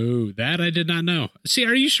 Oh, that I did not know. See,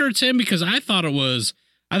 are you sure it's him? Because I thought it was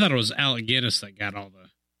Alec Guinness that got all the.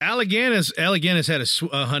 Alec Guinness had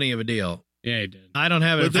a honey of a deal. Yeah, he did. I don't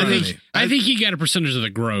have it in But front then of me. I think he got a percentage of the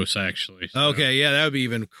gross, actually. So. Okay, yeah, that would be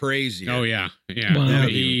even crazier. Oh yeah, yeah. Wow. That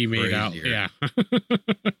would He be made out. crazier. Yeah.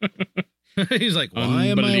 He's like, why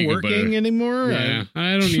am I working anymore? Yeah,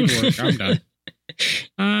 I don't need to work. I'm done.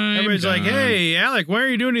 Everybody's like, hey, Alec, why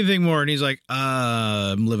aren't you doing anything more? And he's like,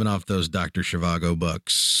 I'm living off those Dr. Zhivago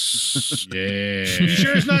bucks. Yeah. You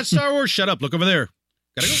sure it's not Star Wars? Shut up. Look over there.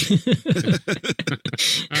 Gotta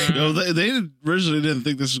go. They originally didn't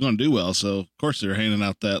think this was going to do well, so of course they're handing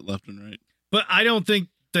out that left and right. But I don't think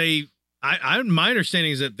my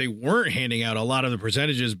understanding is that they weren't handing out a lot of the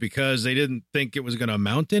percentages because they didn't think it was going to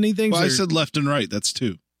amount to anything. Well, So I said left and right. That's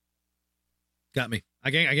 2. got me.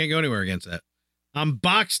 I can't go anywhere against that. I'm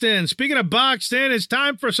boxed in. Speaking of boxed in, it's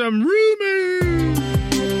time for some rumors.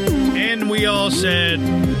 And we all said,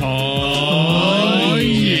 oh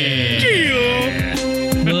yeah.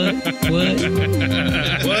 What?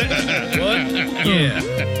 Yeah.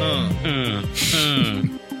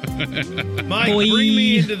 Mike, Boy. bring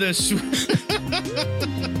me into the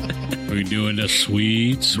We're doing the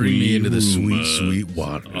sweet Bring me into the rumors. sweet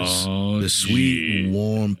waters. Oh, the sweet, gee.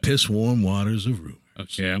 warm, piss warm waters of rumors.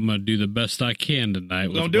 Okay, I'm gonna do the best I can tonight.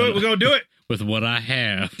 We're gonna do it. with what I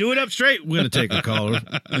have. Do it up straight. We're going to take a caller.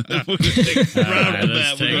 We're gonna take, All right off right, the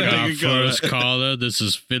let's bat, we're take gonna our take a caller. first caller. This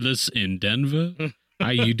is Phyllis in Denver. How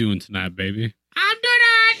you doing tonight, baby? I'm doing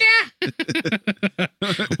all right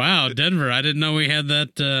now. Wow, Denver. I didn't know we had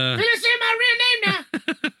that. Let's say my real name now.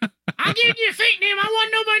 I'll give you a fake name. I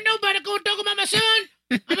want nobody to go talk about my son.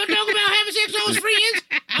 I'm going to talk about having sex with his friends.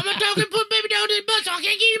 I'm going to talk and put baby down to the butt, so I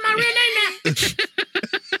can't give you my real name now.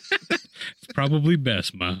 It's probably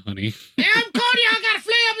best, my honey. Yeah, I'm calling you. I got a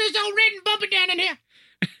flare up this old red and bumping down in here.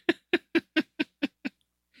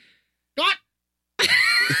 What? Do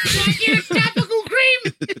I get a topical cream?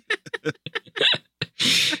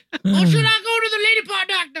 Or should I go to the lady part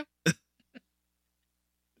doctor?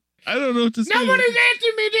 I don't know what to say. Nobody's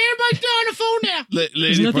answering me. Everybody's still on the phone now. There's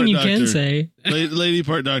Lady nothing part you doctor. can say. Lady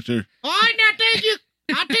part doctor. All right, now, thank you.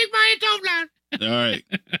 I'll take my answer offline. All right.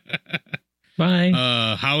 Bye.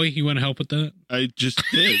 Howie, you want to help with that? I just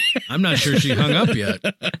did. I'm not sure she hung up yet.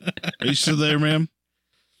 Are you still there, ma'am?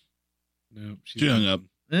 No, she's She hung up.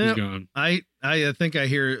 She's Yep. gone. I think I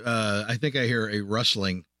hear a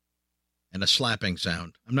rustling and a slapping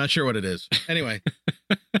sound. I'm not sure what it is. Anyway,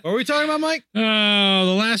 what are we talking about, Mike? Oh,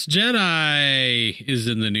 The Last Jedi is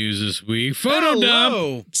in the news this week. Photo dump.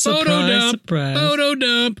 Hello. Photo Surprise, dump. surprise. Photo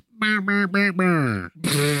dump. Brr, brr, brr, brr.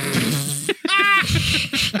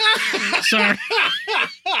 Sorry.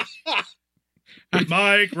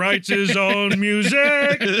 Mike writes his own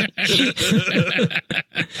music.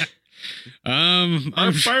 I'm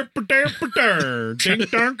I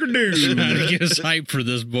get us hype for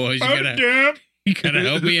this, boys. You gotta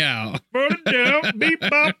help me out.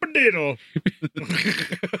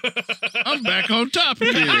 I'm back on top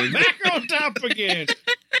again. Back on top again.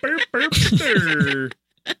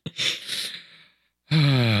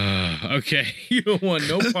 Okay. You don't want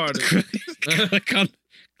no part of it.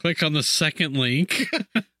 click on the second link.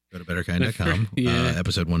 Go to betterkind.com. Yeah.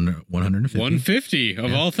 Episode 150. 150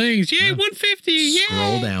 of all things. Yay, Yeah. 150. Yay.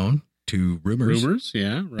 Scroll down to rumors.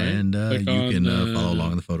 Yeah, right. And Click you on, can follow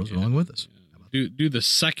along in the photos along with us. Do the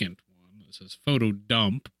second one. It says photo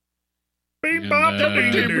dump.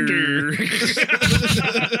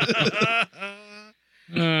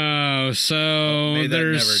 Oh, so May that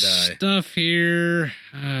there's never die. stuff here.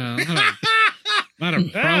 A lot of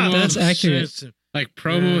promo. That's accurate. Like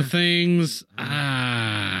promo things.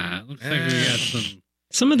 Looks like we got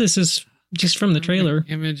Some of this is just from the trailer.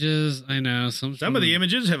 images. I know. Some Some of the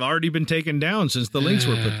images have already been taken down since the links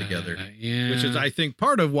were put together, Yeah. which is, I think,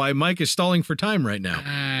 part of why Mike is stalling for time right now.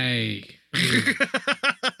 I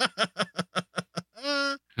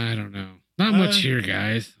don't know. Not much here,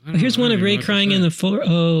 guys. I don't Here's know. one I of don't Ray know what to crying say. in the floor.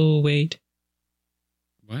 Oh, wait.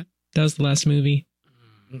 What? That was the last movie.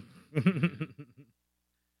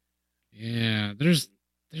 Yeah, there's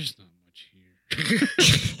not much here.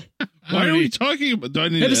 Why are we talking about? Do I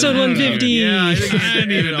need Episode to, 150. Yeah, I think I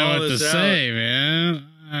didn't even know all what to this out. say, man.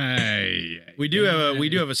 We do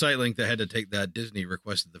have a site link that had to take that. Disney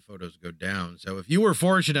requested the photos go down. So if you were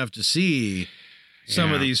fortunate enough to see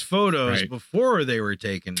some of Yeah, these photos right. before they were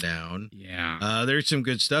taken down, Yeah. there's some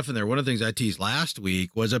good stuff in there. One of the things I teased last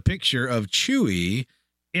week was a picture of Chewie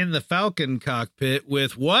in the Falcon cockpit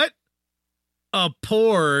with what? A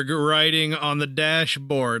porg riding on the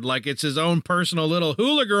dashboard like it's his own personal little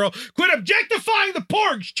hula girl. Quit objectifying the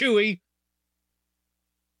porgs, Chewie.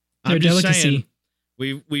 Their I'm just delicacy.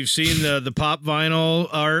 saying, we've seen the pop vinyl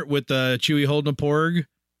art with the Chewie holding a porg.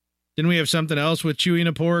 Didn't we have something else with Chewie and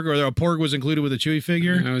a porg, or a porg was included with a Chewie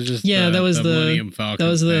figure? That was just Yeah, that was the Millennium Falcon that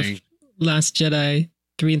was the thing. Last Jedi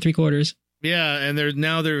 3 3/4. Yeah, and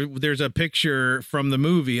there's a picture from the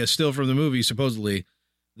movie, a still from the movie, supposedly,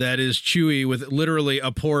 that is Chewie with literally a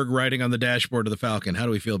porg riding on the dashboard of the Falcon. How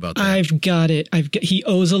do we feel about that? I've got it. He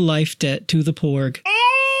owes a life debt to the porg.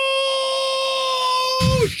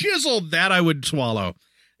 Oh, shizzle! That I would swallow.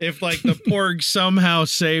 If, like, the porg somehow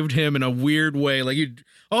saved him in a weird way. Like,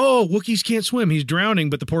 Wookiees can't swim. He's drowning,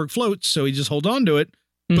 but the porg floats, so he just hold on to it.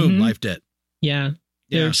 Boom, Mhm. life debt. Yeah.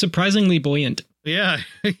 They're Yeah. surprisingly buoyant. Yeah.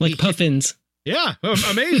 Like puffins. Yeah,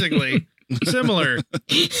 amazingly similar.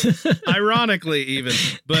 Ironically, even.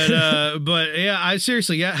 But yeah, I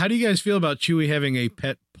seriously, yeah. How do you guys feel about Chewie having a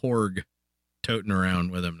pet porg toting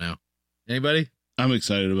around with him now? Anybody? I'm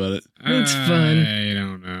excited about it. It's fun. I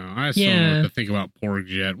don't know. I still don't know Yeah. what to think about porgs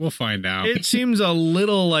yet. We'll find out. It seems a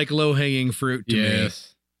little like low hanging fruit to me.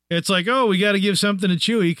 yes. It's like, oh, we got to give something to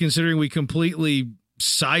Chewie, considering we completely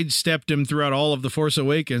sidestepped him throughout all of The Force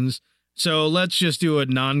Awakens. So let's just do a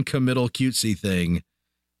non-committal cutesy thing.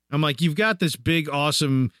 I'm like, you've got this big,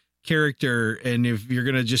 awesome character, and if you're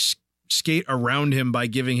going to just skate around him by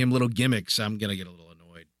giving him little gimmicks, I'm going to get a little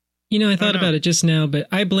annoyed. You know, I thought about it just now, but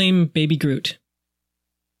I blame Baby Groot.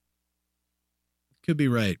 Could be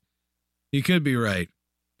right. You could be right.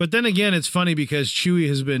 But then again, it's funny because Chewie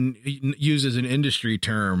has been used as an industry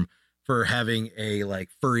term for having a like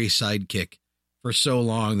furry sidekick for so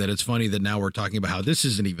long that it's funny that now we're talking about how this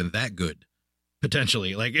isn't even that good.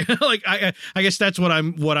 Potentially, like I guess that's what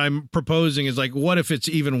I'm proposing is like, what if it's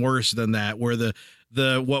even worse than that, where the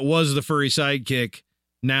what was the furry sidekick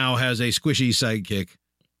now has a squishy sidekick,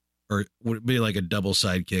 or would it be like a double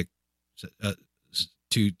sidekick,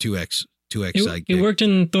 2x sidekick? It worked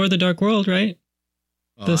in Thor: The Dark World, right?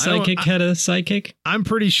 The sidekick had a sidekick. I'm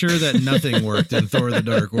pretty sure that nothing worked in Thor: The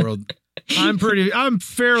Dark World. I'm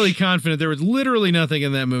fairly confident there was literally nothing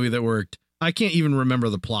in that movie that worked. I can't even remember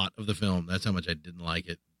the plot of the film. That's how much I didn't like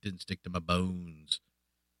it. Didn't stick to my bones.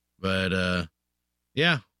 But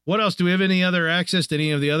yeah. What else? Do we have any other access to any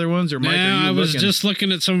of the other ones? Or Mike, I was just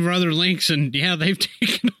looking at some of our other links, and yeah, they've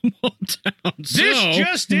taken them all down. This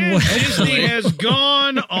just in: Disney has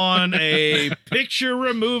gone on a picture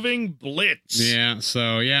removing blitz. Yeah.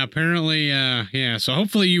 So yeah, apparently, yeah. So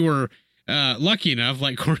hopefully you were lucky enough,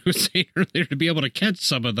 like Corey was saying earlier, to be able to catch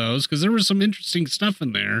some of those, because there was some interesting stuff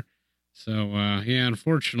in there. So, yeah,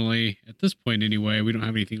 unfortunately, at this point anyway, we don't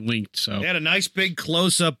have anything linked. So they had a nice big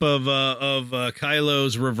close up of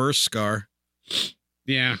Kylo's reverse scar.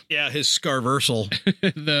 Yeah, his scarversal.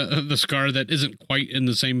 the scar that isn't quite in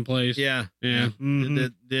the same place. Yeah. Mm-hmm.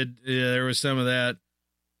 There was some of that,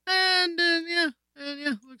 and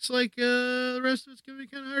looks like the rest of it's gonna be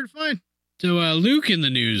kind of hard to find. So Luke in the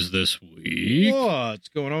news this week. What's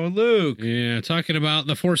going on with Luke? Yeah, talking about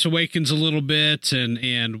The Force Awakens a little bit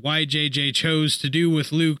and why JJ chose to do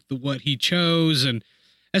with Luke what he chose. And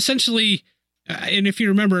essentially, and if you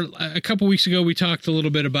remember, a couple weeks ago, we talked a little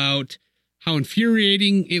bit about how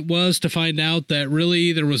infuriating it was to find out that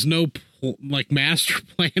really there was no like master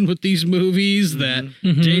plan with these movies, that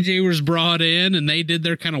JJ was brought in and they did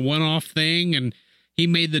their kind of one-off thing. And he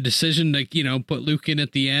made the decision to, put Luke in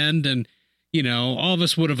at the end. And, all of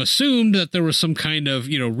us would have assumed that there was some kind of,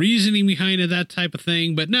 reasoning behind it, that type of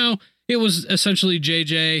thing. But no, it was essentially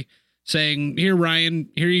JJ saying, here, Ryan,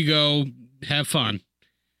 here you go. Have fun,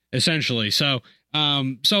 essentially. So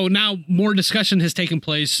now more discussion has taken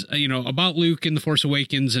place, about Luke in The Force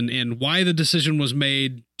Awakens and why the decision was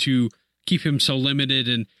made to keep him so limited.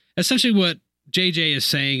 And essentially what JJ is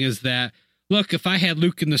saying is that, look, if I had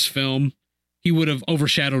Luke in this film, he would have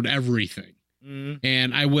overshadowed everything.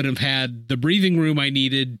 And I would have had the breathing room I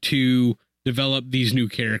needed to develop these new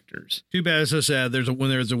characters. Too bad it's so sad.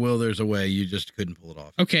 When there's a will, there's a way. You just couldn't pull it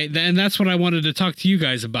off. Okay, then that's what I wanted to talk to you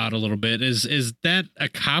guys about a little bit. Is that a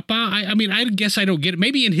cop out? I mean, I guess I don't get it.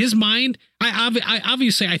 Maybe in his mind, I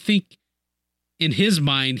obviously I think in his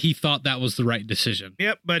mind he thought that was the right decision.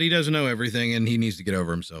 Yep, but he doesn't know everything, and he needs to get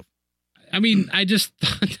over himself. I mean, I just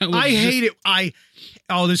thought that was hate it.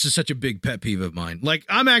 This is such a big pet peeve of mine. Like,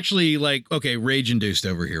 I'm actually like, okay, rage induced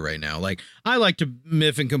over here right now. Like, I like to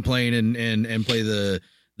miff and complain and play the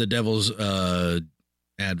devil's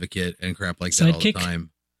advocate and crap like that all the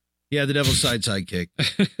time. Yeah, the devil's sidekick.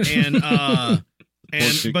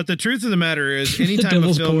 But the truth of the matter is, anytime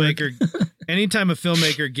a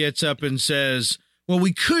filmmaker gets up and says, well,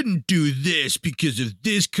 we couldn't do this because of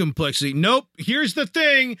this complexity. Nope. Here's the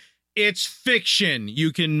thing. It's fiction.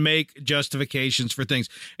 You can make justifications for things.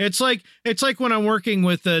 It's like when I'm working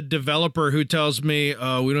with a developer who tells me,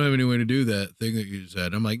 we don't have any way to do that thing that you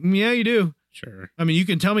said. I'm like, yeah, you do. Sure. I mean, you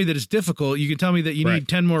can tell me that it's difficult. You can tell me that you need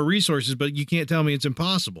 10 more resources, but you can't tell me it's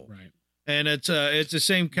impossible. Right. And it's the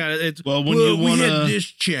same kind of, we had this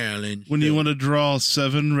challenge. When you want to draw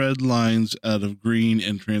 7 red lines out of green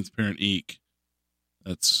and transparent ink,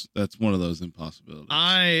 that's one of those impossibilities.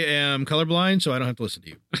 I am colorblind, so I don't have to listen to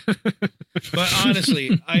you. But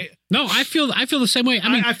honestly, I feel the same way.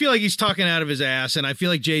 I feel like he's talking out of his ass, and I feel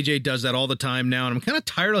like JJ does that all the time now, and I'm kind of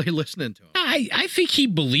tired of listening to him. I think he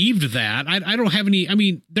believed that. I don't have any. I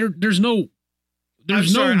mean, there's no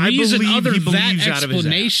reason other than that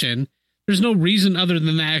explanation. There's no reason other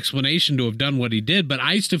than that explanation to have done what he did. But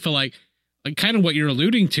I still feel like kind of what you're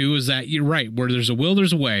alluding to is that you're right. Where there's a will,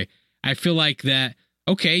 there's a way. I feel like that.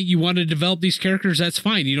 Okay, you want to develop these characters, that's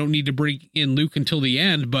fine. You don't need to bring in Luke until the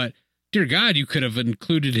end, but dear God, you could have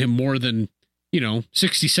included him more than,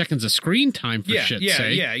 60 seconds of screen time for shit's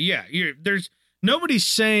sake. Yeah. There's nobody's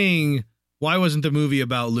saying, why wasn't the movie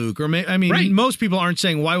about Luke? Or most people aren't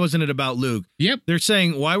saying, why wasn't it about Luke? Yep. They're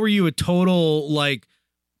saying, why were you a total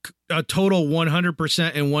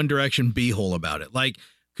 100% in one direction beehole about it? Like,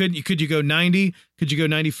 could you go 90? Could you go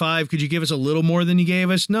 95? Could you give us a little more than you gave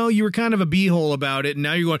us? No, you were kind of a beehole about it, and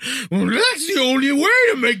now you're going, well, that's the only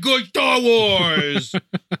way to make good Star Wars.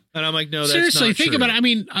 And I'm like, no, that's seriously, not think true. about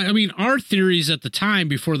it. I mean, our theories at the time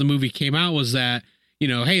before the movie came out was that,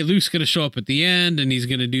 hey, Luke's going to show up at the end and he's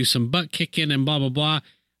going to do some butt kicking and blah, blah, blah.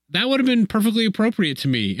 That would have been perfectly appropriate to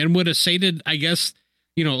me and would have sated, I guess,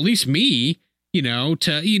 at least me,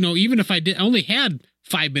 to, even if I only had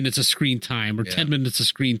 5 minutes of screen time or 10 minutes of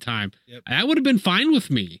screen time, that would have been fine with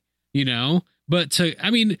me, but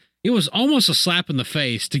it was almost a slap in the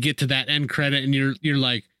face to get to that end credit. And you're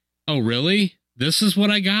like, oh, really? This is what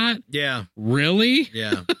I got? Yeah. Really?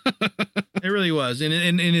 Yeah. It really was.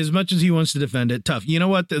 And as much as he wants to defend it, tough. You know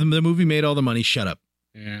what? The movie made all the money. Shut up.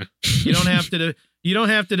 Yeah. You don't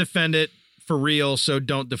have to defend it for real, so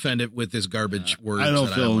don't defend it with this garbage words. I don't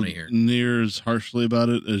that feel I want to hear. near as harshly about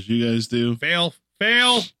it as you guys do. Fail.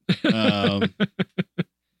 But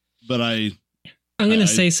I'm going to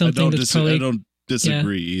say something that's probably... I don't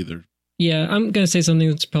disagree either. Yeah, I'm going to say something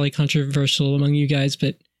that's probably controversial among you guys,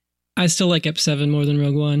 but I still like Ep 7 more than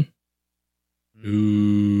Rogue One.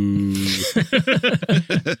 Ooh.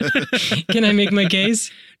 Can I make my case?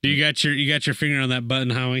 Do you got your finger on that button,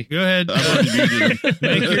 Howie? Go ahead.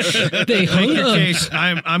 They hung Make your up. case.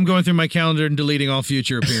 I'm going through my calendar and deleting all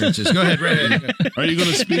future appearances. Go ahead. Right. Are you going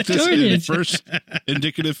to speak this Darn in it. first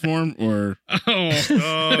indicative form or?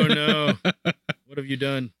 Oh no! What have you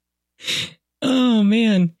done? Oh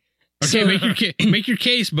man. Okay, So, make your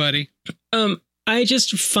case, buddy. I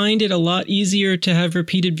just find it a lot easier to have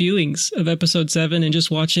repeated viewings of Episode 7 and just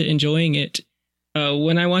watch it enjoying it.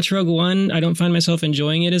 When I watch Rogue One, I don't find myself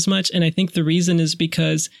enjoying it as much, and I think the reason is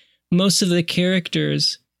because most of the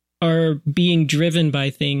characters are being driven by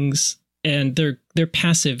things, and they're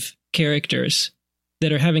passive characters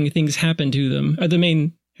that are having things happen to them. The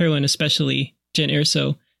main heroine, especially Jen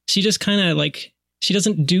Erso, she just kind of she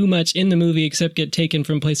doesn't do much in the movie except get taken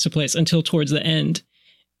from place to place until towards the end.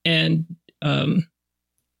 And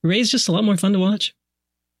Rey's just a lot more fun to watch.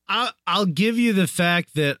 I'll give you the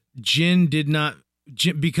fact that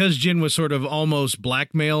because Jin was sort of almost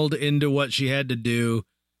blackmailed into what she had to do,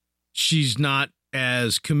 she's not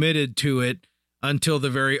as committed to it until the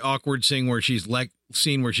very awkward scene where she's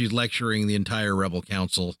lecturing the entire Rebel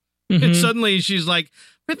Council. Mm-hmm. And suddenly she's like,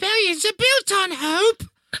 rebellions are built on hope,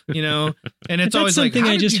 and it's always like, something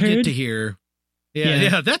how I did just you get heard. to here?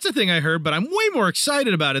 Yeah, that's the thing I heard, but I'm way more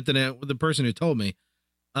excited about it than the person who told me.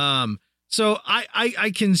 So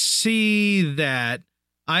I can see that.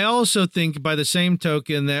 I also think by the same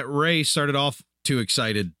token that Rey started off too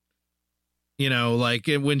excited.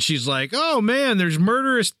 When she's like, oh man, there's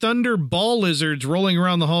murderous thunder ball lizards rolling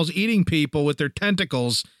around the halls eating people with their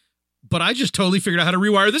tentacles. But I just totally figured out how to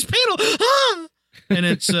rewire this panel. Ah! And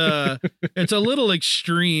it's a little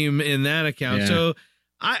extreme in that account. Yeah. So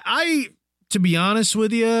I to be honest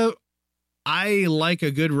with you, I like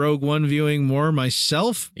a good Rogue One viewing more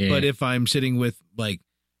myself. Yeah. But if I'm sitting with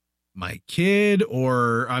my kid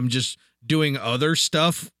or I'm just doing other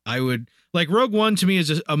stuff, I would Rogue One to me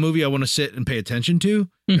is a movie I want to sit and pay attention to.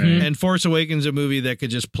 Mhm. And Force Awakens a movie that could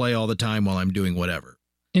just play all the time while I'm doing whatever.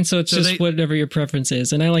 And so it's just whatever your preference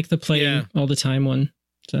is. And I like the playing all the time one.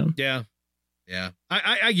 So Yeah.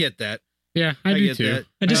 I get that. Yeah, I do get too. that.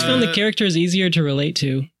 I just found the characters easier to relate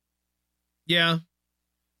to. Yeah.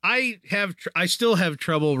 I still have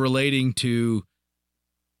trouble relating to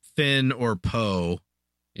Finn or Poe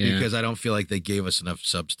Yeah. because I don't feel like they gave us enough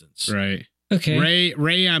substance. Right. Okay.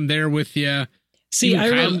 Ray, I'm there with you. See,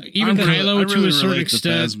 Even Kylo to a certain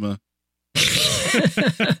extent.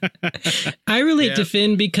 I relate Yeah. to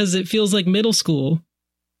Finn because it feels like middle school.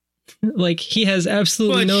 Like he has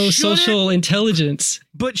absolutely But no should social intelligence.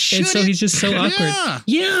 But And so he's just so awkward.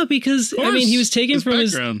 Yeah, because I mean, he was taken His from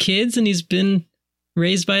background. his kids and he's been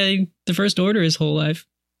raised by the First Order his whole life.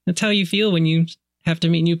 That's how you feel when you have to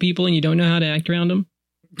meet new people and you don't know how to act around them.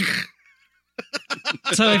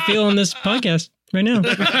 That's how I feel on this podcast right now.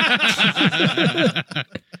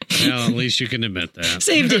 Well, at least you can admit that.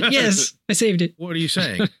 Saved it. Yes, I saved it. What are you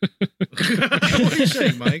saying? What are you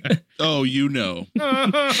saying, Mike? Oh, you know.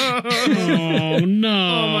 Oh no!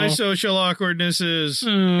 Oh, my social awkwardnesses.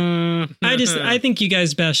 I think you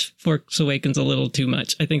guys bash Force Awakens a little too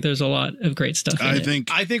much. I think there's a lot of great stuff in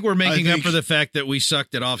it. I think we're making up for the fact that we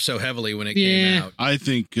sucked it off so heavily when it came out. I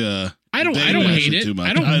think I don't they hate bash it. too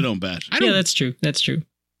much. I don't bash it. Yeah, that's true. That's true.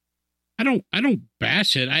 I don't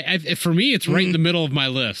bash it. I for me, it's right in the middle of my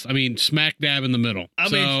list. I mean, smack dab in the middle.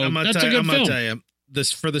 I'm gonna that's a good film. tell you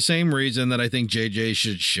this for the same reason that I think JJ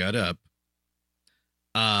should shut up.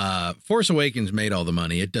 Force Awakens made all the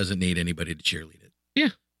money. It doesn't need anybody to cheerlead it. Yeah,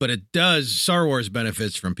 but it does. Star Wars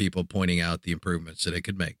benefits from people pointing out the improvements that it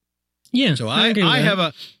could make. Yeah. So I agree with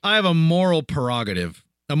that. I have a moral prerogative,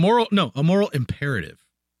 a moral imperative,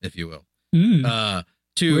 if you will, Ooh.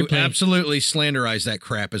 to Wordplay. absolutely slanderize that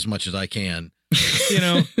crap as much as I can. You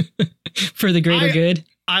know, For the greater good.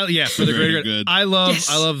 For the greater good. I love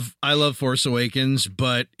Yes. I love Force Awakens,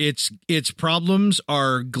 but its problems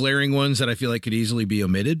are glaring ones that I feel like could easily be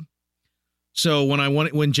omitted. So when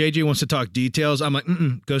JJ wants to talk details, I'm like,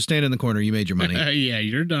 go stand in the corner. You made your money. Yeah,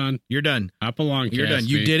 you're done. You're done. Hop along. You're done. Caspi.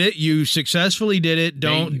 You did it. You successfully did it.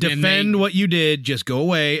 Don't defend what you did. Just go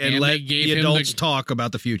away and let the adults talk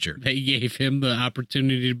about the future. They gave him the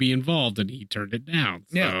opportunity to be involved, and he turned it down.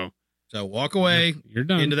 So, Yeah. So walk away. You're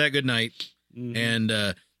done. Into that good night. Mhm. And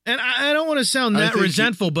I don't want to sound that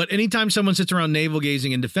resentful, but anytime someone sits around navel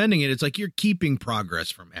gazing and defending it, it's like you're keeping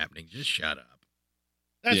progress from happening. Just shut up.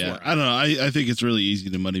 That's what I don't know. I think it's really easy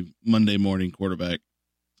to Monday morning quarterback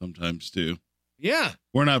sometimes too. Yeah.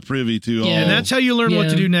 We're not privy to all. And that's how you learn what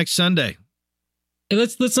to do next Sunday. And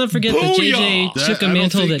let's not forget that JJ took a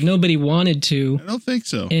mantle that nobody wanted to. I don't think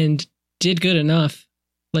so. And did good enough.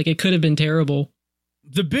 Like, it could have been terrible.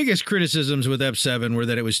 The biggest criticisms with Ep 7 were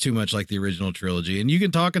that it was too much like the original trilogy, and you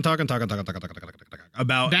can talk about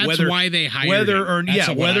That's whether why they hired whether him. or That's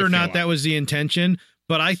what whether I or not feel that was the intention.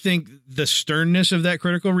 But I think the sternness of that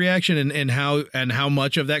critical reaction and how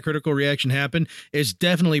much of that critical reaction happened is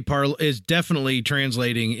definitely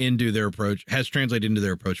translating into their approach. Has translated into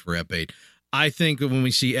their approach for Ep 8. I think that when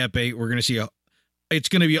we see Ep 8, we're going to see it's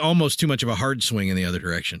going to be almost too much of a hard swing in the other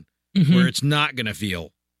direction, where it's not going to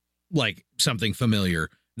feel like something familiar.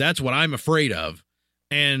 That's what I'm afraid of.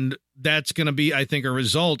 And that's going to be, I think, a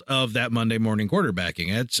result of that Monday morning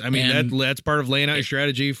quarterbacking. That's part of laying out your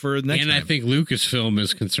strategy for the next time. I think Lucasfilm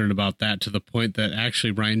is concerned about that to the point that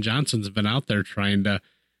actually Rian Johnson's been out there trying to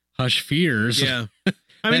hush fears. Yeah.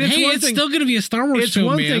 It's still going to be a Star Wars it's film,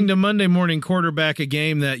 one man. thing to Monday morning quarterback a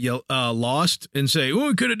game that you lost and say, oh,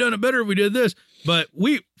 we could have done it better if we did this. But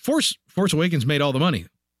Force Awakens made all the money.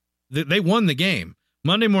 They won the game.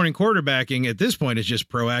 Monday morning quarterbacking at this point is just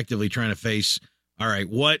proactively trying to face, all right,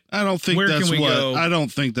 I don't think where that's can we go? I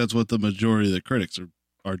don't think that's what the majority of the critics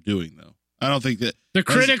are doing, though. I don't think that the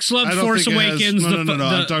critics love Force Awakens. No.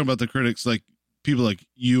 I'm talking about the critics, like people like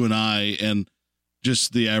you and I, and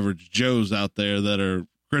just the average Joes out there that are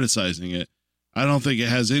criticizing it. I don't think it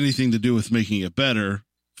has anything to do with making it better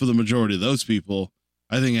for the majority of those people.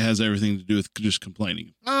 I think it has everything to do with just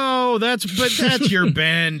complaining. Oh, that's your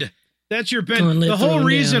bend. That's your bend. Gauntlet The whole thrown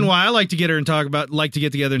reason down. why I like to get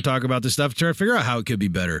together and talk about this stuff, trying to figure out how it could be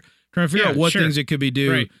better, trying to figure out what things it could be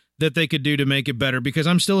that they could do to make it better. Because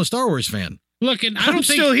I'm still a Star Wars fan. Look, and I'm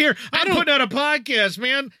still here. I'm putting out a podcast,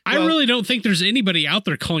 man. I really don't think there's anybody out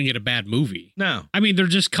there calling it a bad movie. No. I mean, they're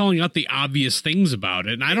just calling out the obvious things about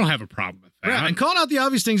it, and I don't have a problem with that. Yeah, and calling out the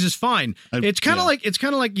obvious things is fine. It's kind of like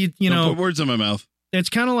you Don't know, put words in my mouth. it's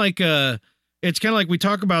kind of like we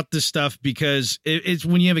talk about this stuff because it's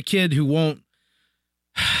when you have a kid who won't.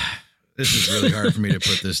 This is really hard for me to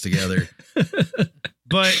put this together,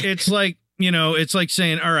 but it's like, it's like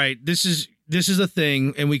saying, all right, this is a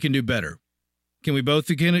thing and we can do better. Can we both,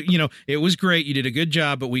 it was great. You did a good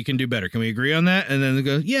job, but we can do better. Can we agree on that? And then they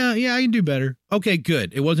go, yeah, I can do better. Okay,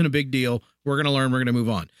 good. It wasn't a big deal. We're going to learn. We're going to move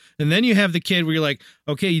on. And then you have the kid where you're like,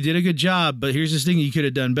 okay, you did a good job, but here's this thing you could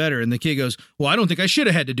have done better. And the kid goes, well, I don't think I should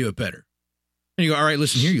have had to do it better. And you go, all right,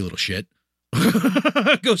 listen here, you little shit.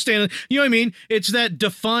 Go stand. You know what I mean? It's that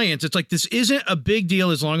defiance. It's like, this isn't a big deal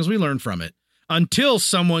as long as we learn from it. Until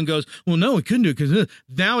someone goes, well, no, we couldn't do it because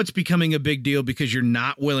now it's becoming a big deal because you're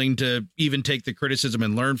not willing to even take the criticism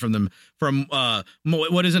and learn from them from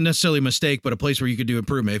what isn't necessarily a mistake, but a place where you could do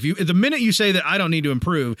improvement. If the minute you say that I don't need to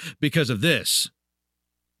improve because of this,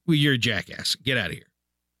 well, you're a jackass. Get out of here.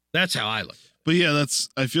 That's how I look. But yeah,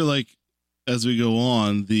 I feel like as we go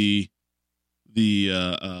on, the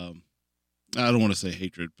I don't want to say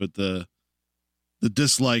hatred, but the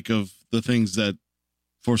dislike of the things that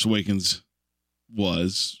Force Awakens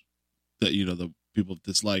was, that the people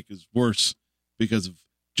dislike, is worse because of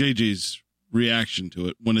JJ's reaction to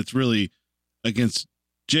it, when it's really against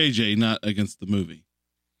JJ, not against the movie.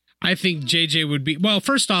 I think JJ would be, well,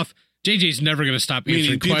 first off, JJ's never going to stop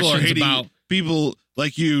answering People questions about. People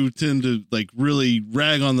like you tend to really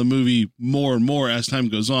rag on the movie more and more as time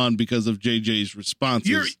goes on because of JJ's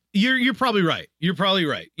responses. You're probably right. You're probably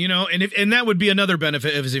right. And that would be another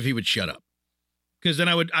benefit is if he would shut up. Because then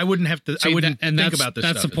I wouldn't have to. I wouldn't think about this.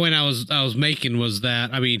 That's stuff. the point I was making, was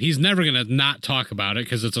that, I mean, he's never going to not talk about it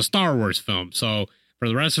because it's a Star Wars film. So for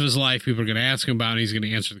the rest of his life, people are going to ask him about it, and he's going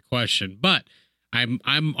to answer the question. But I'm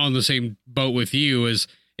on the same boat with you. Is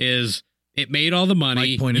it made all the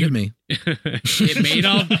money? Mike pointed at me. It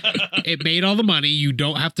made all the money. You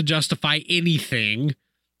don't have to justify anything.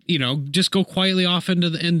 just go quietly off into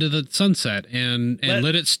the sunset and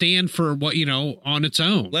let it stand for what, on its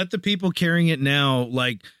own. Let the people carrying it now,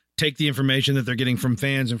 like, take the information that they're getting from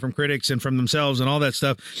fans and from critics and from themselves and all that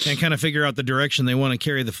stuff and kind of figure out the direction they want to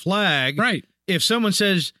carry the flag. Right. If someone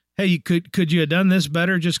says, hey, could you have done this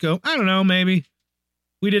better? Just go, I don't know, maybe.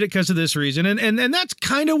 We did it because of this reason. And that's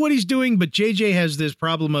kind of what he's doing. But JJ has this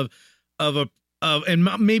problem and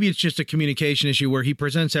maybe it's just a communication issue where he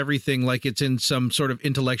presents everything like it's in some sort of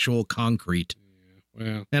intellectual concrete.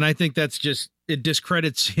 Well, and I think that's just, it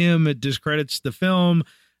discredits him. It discredits the film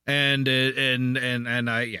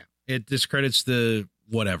it discredits the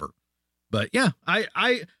whatever. But yeah,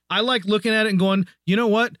 I like looking at it and going, you know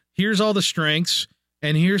what? Here's all the strengths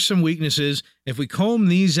and here's some weaknesses. If we comb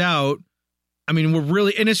these out, I mean, we're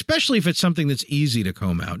really, and especially if it's something that's easy to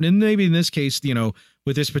comb out. And maybe in this case,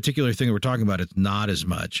 with this particular thing that we're talking about, it's not as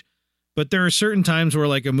much. But there are certain times where,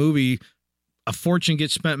 like, a fortune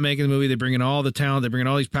gets spent making the movie. They bring in all the talent, they bring in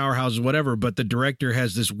all these powerhouses, whatever. But the director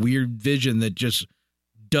has this weird vision that just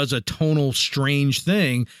does a tonal, strange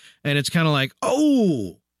thing. And it's kind of like,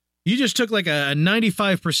 oh, you just took like a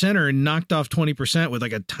 95%er and knocked off 20% with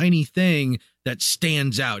like a tiny thing that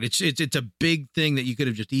stands out. It's a big thing that you could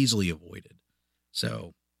have just easily avoided.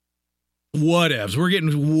 So whatevs. We're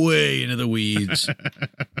getting way into the weeds.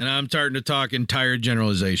 And I'm starting to talk in tired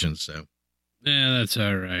generalizations. So yeah, that's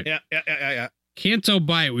all right. Yeah. Canto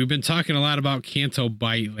Bite. We've been talking a lot about Canto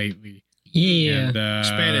Bite lately. Yeah. And,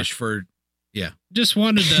 Spanish for, yeah. Just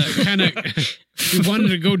wanted to we wanted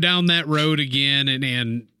to go down that road again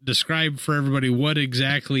and describe for everybody what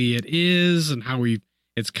exactly it is and how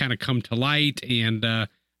it's kind of come to light. And I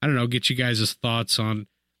don't know, get you guys' thoughts on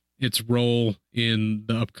its role in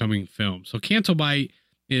the upcoming film. So Canto Bite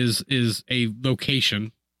is a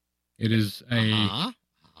location. It is a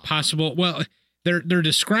possible, well, they're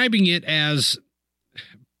describing it as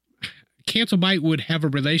Canto Bite would have a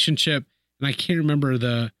relationship, and I can't remember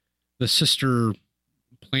the sister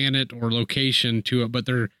planet or location to it, but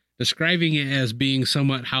they're describing it as being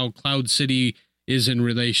somewhat how Cloud City is in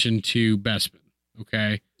relation to Bespin.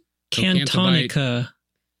 Okay. So Cantonica.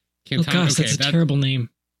 Oh gosh, that's a terrible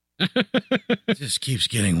name. It just keeps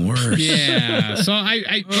getting worse. Yeah. So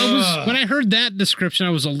I was, when I heard that description,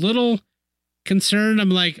 I was a little concerned.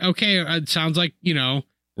 I'm like, okay, it sounds like,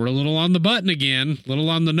 we're a little on the button again, a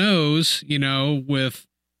little on the nose,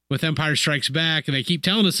 with Empire Strikes Back. And they keep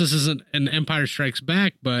telling us this isn't an Empire Strikes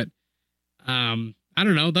Back, but I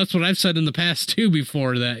don't know. That's what I've said in the past too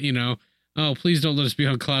before that, oh, please don't let us be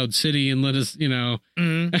on Cloud City and let us,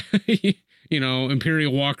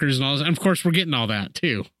 Imperial Walkers and all this. And of course, we're getting all that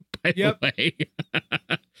too. By the way.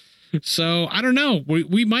 So I don't know.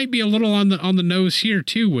 We might be a little on the nose here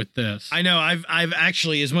too with this. I know. I've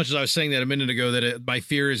actually, as much as I was saying that a minute ago, that my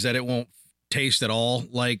fear is that it won't taste at all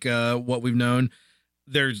like what we've known.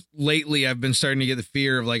 Lately I've been starting to get the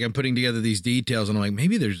fear of, like, I'm putting together these details and I'm like,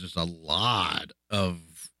 maybe there's just a lot of,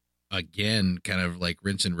 again, kind of like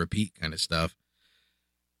rinse and repeat kind of stuff.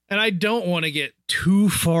 And I don't want to get too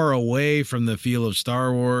far away from the feel of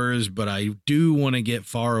Star Wars, but I do want to get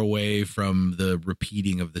far away from the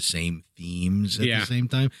repeating of the same themes at the same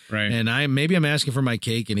time. Right. And maybe I'm asking for my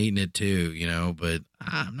cake and eating it too, but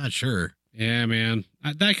I'm not sure. Yeah, man.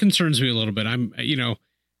 That concerns me a little bit.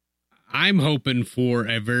 I'm hoping for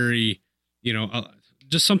a very,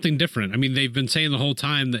 just something different. I mean, they've been saying the whole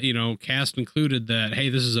time that, cast included, that, hey,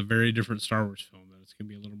 this is a very different Star Wars film, that it's going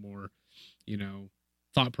to be a little more,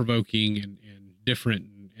 thought-provoking and different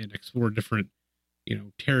and explore different,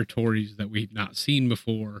 territories that we've not seen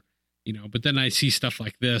before, but then I see stuff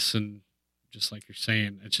like this and just like you're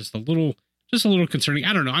saying, it's just a little concerning.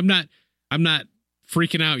 I don't know. I'm not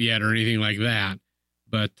freaking out yet or anything like that,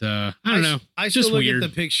 but I don't know. I just still look weird. at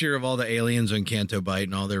the picture of all the aliens on Canto Bite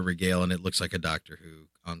and all their regale, and it looks like a Doctor Who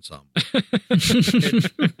ensemble.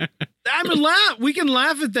 We can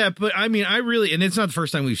laugh at that, but I mean, and it's not the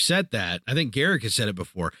first time we've said that. I think Garrick has said it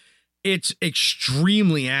before. It's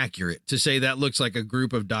extremely accurate to say that looks like a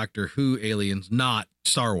group of Doctor Who aliens, not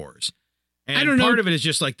Star Wars. And I don't know. Part of it is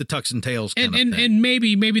just like the Tux and Tails kind of thing. And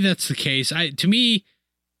maybe that's the case. To me,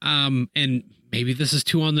 and maybe this is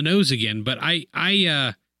too on the nose again, but I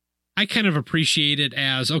kind of appreciate it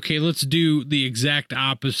as, okay, let's do the exact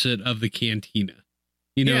opposite of the Cantina.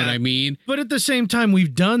 You know what I mean? But at the same time,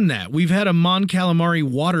 we've done that. We've had a Mon Calamari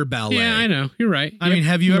water ballet. Yeah, I know. You're right. I mean,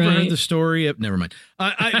 have you ever heard the story of... Never mind.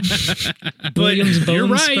 But you're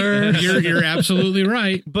right. You're absolutely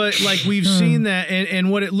right. But like, we've seen that,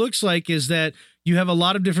 and what it looks like is that you have a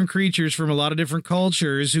lot of different creatures from a lot of different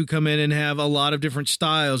cultures who come in and have a lot of different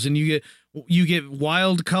styles, and you get you get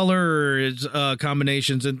wild colors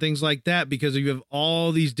combinations and things like that because you have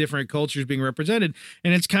all these different cultures being represented.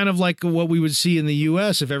 And it's kind of like what we would see in the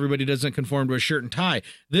U.S. if everybody doesn't conform to a shirt and tie.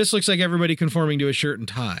 This looks like everybody conforming to a shirt and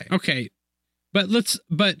tie. Okay. But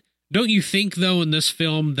don't you think, though, in this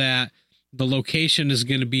film that the location is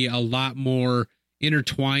going to be a lot more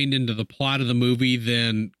intertwined into the plot of the movie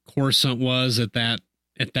than Coruscant was at that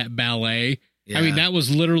ballet? Yeah. I mean, that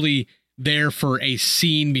was literally there for a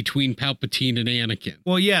scene between Palpatine and Anakin.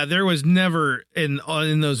 Well, yeah, there was never in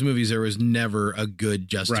those movies. There was never a good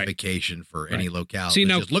justification for any locale. See,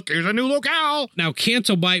 now, just, look, there's a new locale. Now,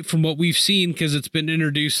 Canto Bight, from what we've seen, because it's been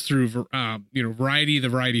introduced through the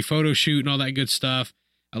Variety photo shoot and all that good stuff.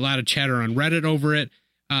 A lot of chatter on Reddit over it.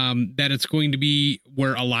 That it's going to be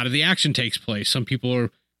where a lot of the action takes place. Some people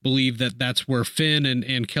believe that that's where Finn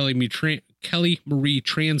and Kelly Marie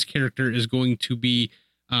Tran's character is going to be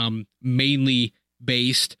mainly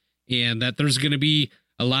based, and that there's going to be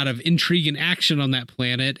a lot of intrigue and action on that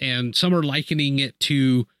planet, and some are likening it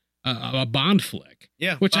to a Bond flick.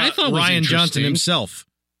 Yeah, which I thought was Ryan Johnson interesting. himself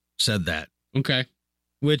said that. Okay,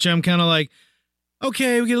 which I'm kind of like,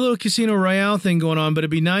 okay, we get a little Casino Royale thing going on, but it'd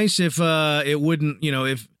be nice if it wouldn't,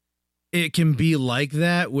 if it can be like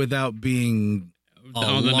that without being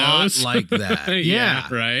on the lot nose like that. Yeah,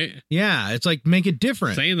 right. Yeah, it's like make it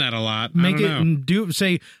different. Saying that a lot. Make I it don't know.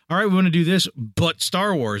 say, all right, we want to do this, but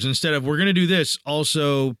Star Wars instead of we're going to do this.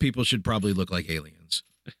 Also, people should probably look like aliens.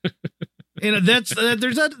 And there's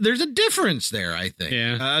a difference there. I think,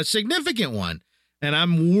 a significant one. And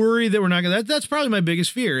I'm worried that we're not going to. That's probably my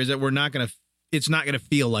biggest fear is that we're not going to. It's not going to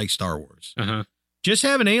feel like Star Wars. Just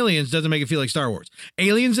having aliens doesn't make it feel like Star Wars.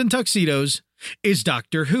 Aliens in tuxedos is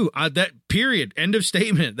Doctor Who. That period. End of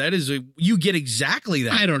statement. That is, you get exactly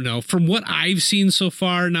that. I don't know. From what I've seen so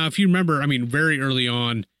far, now, if you remember, I mean, very early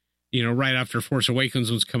on, right after Force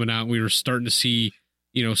Awakens was coming out, we were starting to see,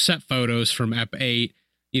 set photos from Ep 8,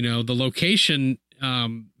 the location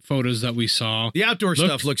photos that we saw. The outdoor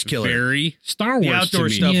stuff looks killer. Very Star Wars. The outdoor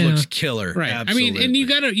stuff looks killer. Right. Absolutely. I mean,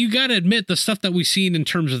 and you gotta admit the stuff that we've seen in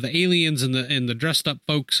terms of the aliens and the dressed up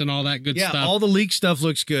folks and all that good stuff. Yeah, all the leak stuff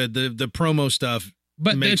looks good. The promo stuff.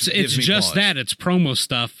 But it's just that it's promo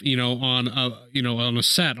stuff, on a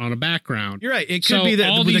set, on a background. You're right. It could be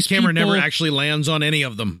that the camera never actually lands on any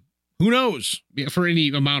of them. Who knows? Yeah, for any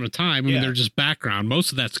amount of time. I mean, they're just background.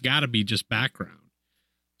 Most of that's got to be just background.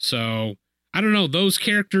 So I don't know, those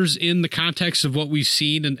characters in the context of what we've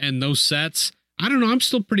seen and those sets, I don't know. I'm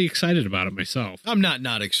still pretty excited about it myself. I'm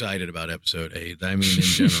not excited about episode 8. I mean, in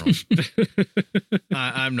general,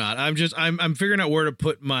 I'm not. I'm figuring out where to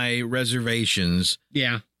put my reservations.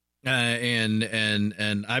 Yeah. And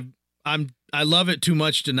I love it too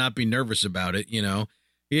much to not be nervous about it.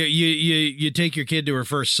 You take your kid to her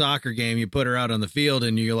first soccer game, you put her out on the field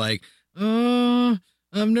and you're like, oh,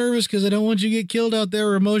 I'm nervous because I don't want you to get killed out there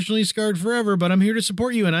or emotionally scarred forever, but I'm here to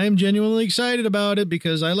support you, and I am genuinely excited about it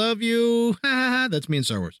because I love you. That's me in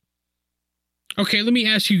Star Wars. Okay, let me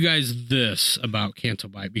ask you guys this about Canto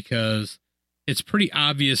Bight, because it's pretty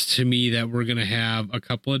obvious to me that we're going to have a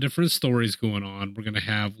couple of different stories going on. We're going to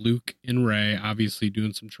have Luke and Rey obviously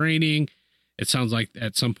doing some training. It sounds like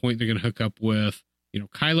at some point they're going to hook up with,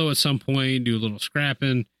 Kylo at some point, do a little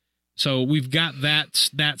scrapping. So we've got that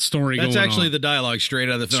story going on. That's actually the dialogue straight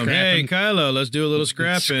out of the film. Scrapping. Hey, Kylo, let's do a little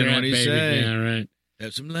scrapping. What do you say? Yeah, right.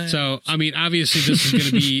 Have some laughs. So, I mean, obviously this is going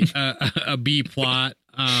to be a B plot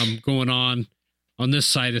going on this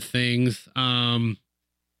side of things. I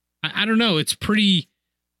don't know. To me,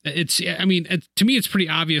 it's pretty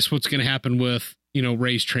obvious what's going to happen with,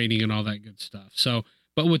 Rey's training and all that good stuff. So,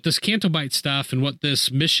 but with this Canto Bight stuff and what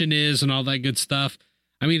this mission is and all that good stuff,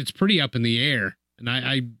 I mean, it's pretty up in the air. And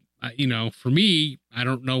I for me, I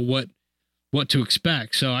don't know what to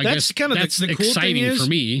expect. So I guess that's the cool exciting thing is, for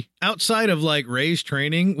me. Outside of like Rey's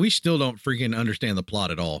training, we still don't freaking understand the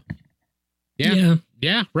plot at all.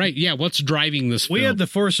 Yeah, right. Yeah, what's driving this film? We had The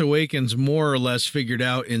Force Awakens more or less figured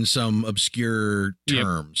out in some obscure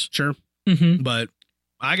terms. Yep, sure. Mm-hmm. But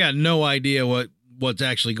I got no idea what's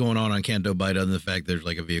actually going on Canto Bight other than the fact there's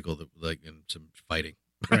like a vehicle that and some fighting.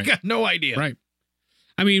 Right. I got no idea. Right.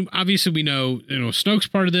 I mean, obviously we know, Snoke's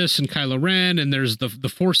part of this and Kylo Ren, and there's the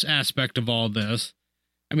Force aspect of all this.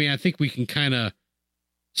 I mean, I think we can kind of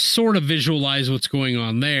sort of visualize what's going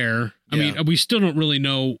on there. I mean, we still don't really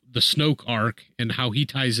know the Snoke arc and how he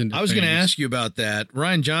ties into I was going to ask you about that.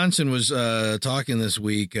 Ryan Johnson was talking this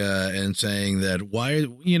week and saying that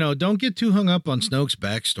don't get too hung up on Snoke's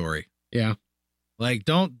backstory. Yeah. Like,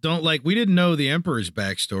 don't we didn't know the Emperor's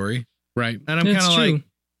backstory. Right. And I'm kind of like,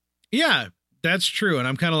 yeah, that's true. And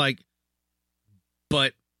I'm kind of like,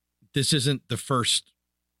 but this isn't the first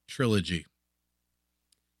trilogy.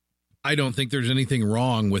 I don't think there's anything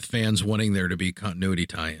wrong with fans wanting there to be continuity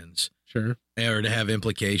tie-ins. Sure. Or to have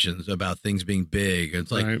implications about things being big.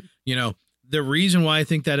 It's like, Right. you know, the reason why I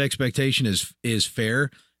think that expectation is fair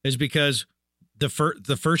is because the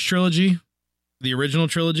first trilogy, the original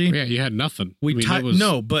trilogy, Yeah, you had nothing.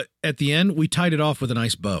 no, but at the end we tied it off with a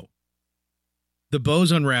nice bow. The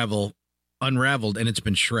bow's unraveled and it's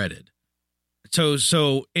been shredded.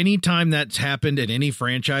 So anytime that's happened in any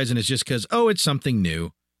franchise and it's just because, oh, it's something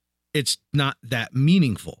new, it's not that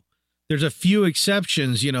meaningful. There's a few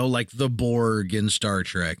exceptions, you know, like the Borg in Star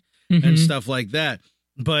Trek and stuff like that.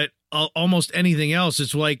 But almost anything else,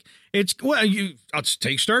 it's like, I'll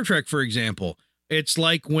take Star Trek, for example. It's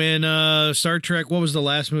like when Star Trek, what was the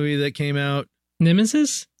last movie that came out?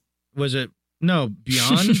 Nemesis? Was it? No,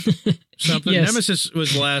 Beyond something. Yes. Nemesis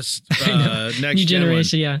was last next New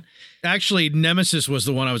Generation, one. yeah. Actually, Nemesis was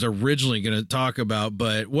the one I was originally going to talk about,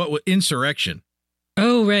 but Insurrection?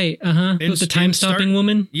 Oh, right. With the time-stopping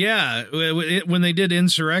woman? Yeah. When they did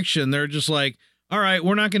Insurrection, they're just like, all right,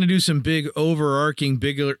 we're not going to do some big overarching,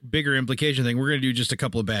 bigger implication thing. We're going to do just a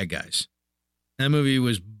couple of bad guys. That movie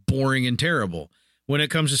was boring and terrible. When it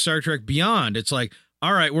comes to Star Trek Beyond, it's like,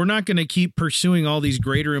 all right, we're not going to keep pursuing all these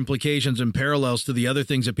greater implications and parallels to the other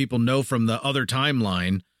things that people know from the other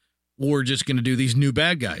timeline. We're just going to do these new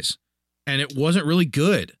bad guys. And it wasn't really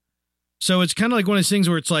good. So it's kind of like one of those things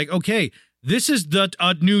where it's like, okay, this is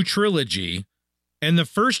a new trilogy, and the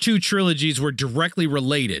first two trilogies were directly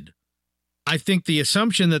related. I think the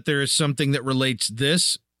assumption that there is something that relates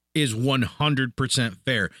this is 100%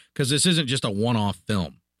 fair, because this isn't just a one-off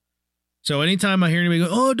film. So anytime I hear anybody go,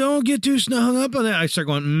 oh, don't get too hung up on that, I start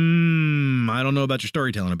going, I don't know about your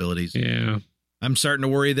storytelling abilities. Yeah. I'm starting to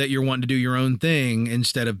worry that you're wanting to do your own thing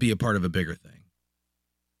instead of be a part of a bigger thing.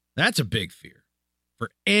 That's a big fear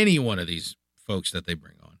for any one of these folks that they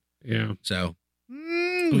bring on. Yeah. So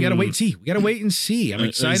we got to wait and see. We got to wait and see. I'm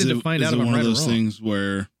excited to find out if I'm one right of or those wrong. things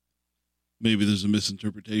where maybe there's a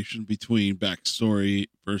misinterpretation between backstory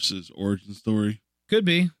versus origin story? Could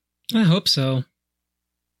be. I hope so.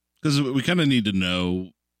 Because we kind of need to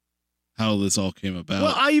know how this all came about.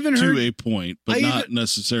 Well, I even to heard a point, but not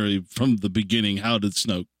necessarily from the beginning. How did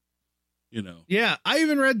Snoke, you know? Yeah, I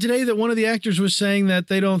even read today that one of the actors was saying that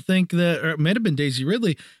they don't think that, or it might have been Daisy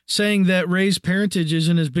Ridley, saying that Rey's parentage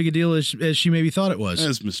isn't as big a deal as she maybe thought it was.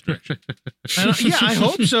 As misdirection. Yeah, I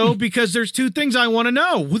hope so, because there's two things I want to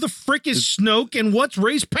know. Who the frick is Snoke and what's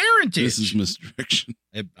Rey's parentage? This is misdirection.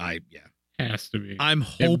 Yeah. Has to be. I'm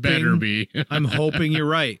hoping. It better be. I'm hoping you're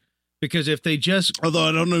right. Because if they just, Although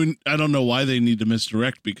I don't know why they need to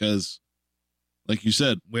misdirect, because like you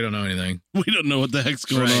said, we don't know anything. we don't know what the heck's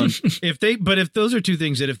going Right. on. If those are two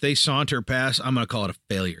things that if they saunter past, I'm going to call it a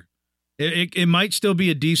failure. It might still be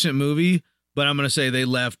a decent movie, but I'm going to say they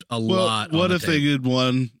left a lot. What on if the they table. did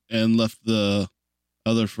one and left the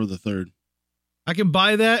other for the third? I can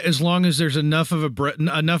buy that as long as there's enough of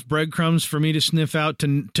enough breadcrumbs for me to sniff out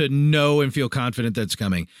to know and feel confident that's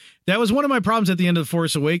coming. That was one of my problems at the end of The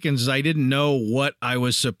Force Awakens. Is I didn't know what I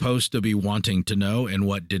was supposed to be wanting to know and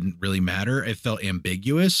what didn't really matter. It felt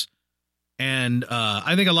ambiguous, and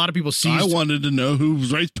I think a lot of people I wanted to know who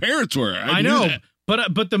Rey's parents were. I knew know,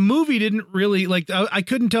 that. but the movie didn't really I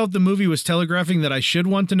couldn't tell if the movie was telegraphing that I should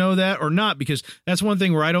want to know that or not, because that's one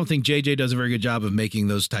thing where I don't think JJ does a very good job of making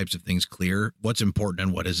those types of things clear, what's important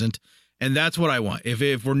and what isn't. And that's what I want.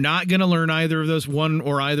 If we're not going to learn either of those, one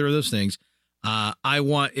or either of those things, I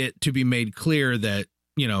want it to be made clear that,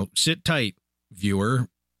 sit tight, viewer,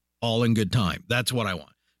 all in good time. That's what I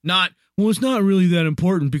want. Not, well, it's not really that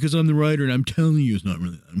important because I'm the writer and I'm telling you it's not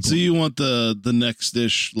really that important. So you want the next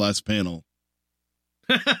dish last panel?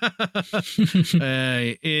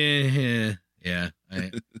 Yeah.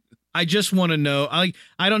 I just want to know. I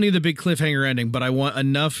don't need the big cliffhanger ending, but I want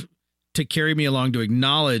enough to carry me along to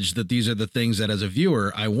acknowledge that these are the things that as a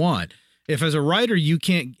viewer I want. If as a writer you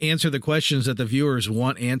can't answer the questions that the viewers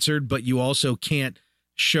want answered, but you also can't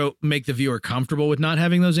make the viewer comfortable with not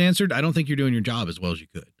having those answered, I don't think you're doing your job as well as you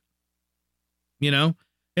could.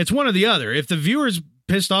 It's one or the other. If the viewer's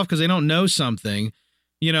pissed off because they don't know something,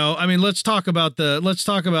 let's talk about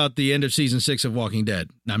the end of season 6 of Walking Dead.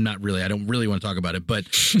 I don't really want to talk about it, but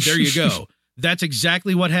there you go. That's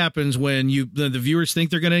exactly what happens when the viewers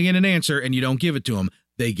think they're going to get an answer and you don't give it to them.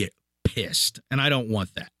 They get pissed, and I don't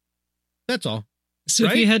want that. That's all. So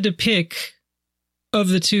if you had to pick of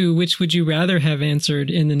the two, which would you rather have answered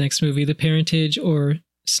in the next movie, the parentage or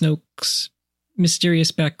Snoke's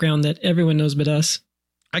mysterious background that everyone knows but us?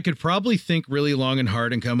 I could probably think really long and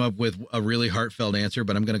hard and come up with a really heartfelt answer,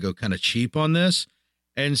 but I'm going to go kind of cheap on this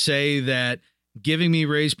and say that giving me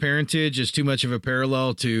Rey's parentage is too much of a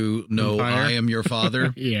parallel to no, Empire? I am your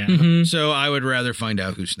father. Yeah. Mhm. So I would rather find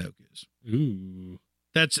out who Snoke is. Ooh.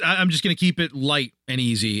 I'm just going to keep it light and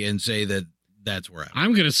easy and say that's where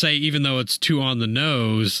I'm gonna say, even though it's too on the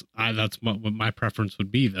nose, that's what my preference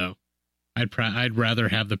would be, though. I'd rather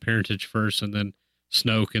have the parentage first, and then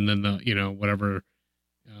Snoke, and then the whatever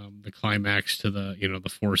the climax to the the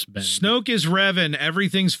Force bend. Snoke is Revan.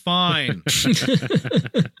 Everything's fine.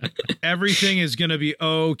 Everything is going to be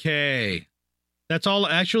okay. That's all.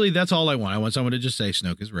 Actually, that's all I want. I want someone to just say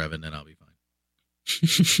Snoke is Revan, and I'll be fine.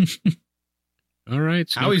 All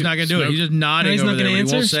right. How he's not going to do it. He's just nodding he's over not there. gonna But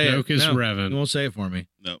he won't answer? say Snoke it. is No, Revan. He won't say it for me.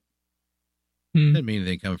 Hmm. Didn't mean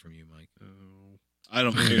anything coming from you, Mike. I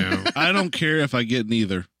don't I care. know. I don't care if I get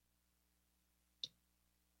neither.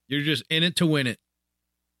 You're just in it to win it.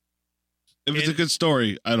 If it's a good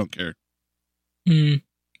story, I don't care.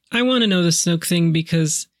 I want to know the Snoke thing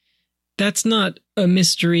because that's not a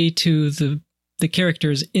mystery to the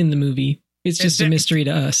characters in the movie. It's just a mystery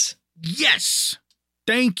to us. Yes.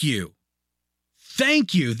 Thank you.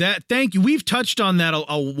 Thank you. Thank you. We've touched on that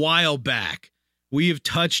a while back. We have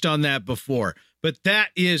touched on that before. But that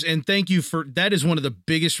is one of the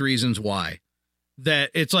biggest reasons why.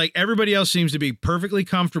 That it's like everybody else seems to be perfectly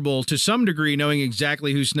comfortable to some degree knowing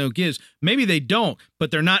exactly who Snoke is. Maybe they don't,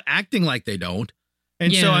 but they're not acting like they don't.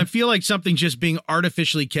 And so Yeah. I feel like something's just being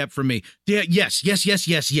artificially kept from me. Yeah, yes.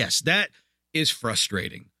 That is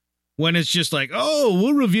frustrating. When it's just like, oh,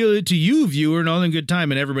 we'll reveal it to you, viewer, and all in good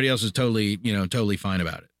time, and everybody else is totally fine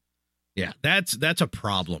about it. Yeah, that's a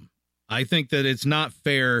problem. I think that it's not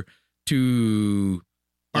fair to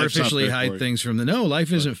Life's not artificially fair, hide Corey. things from no,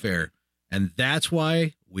 life isn't fair. And that's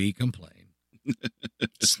why we complain.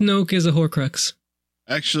 Snoke is a Horcrux.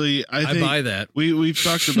 Actually, I I think buy that. we've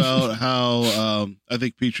talked about how I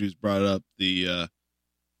think Petrie's brought up the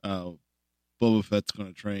Boba Fett's going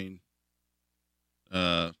to train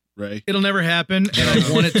Rey. It'll never happen, and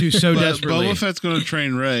I want it to so But desperately. Boba Fett's going to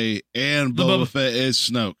train Rey, and The Boba Boba- Fett is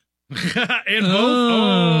Snoke. And both.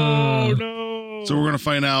 Oh. Oh no! So we're going to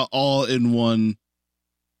find out all in one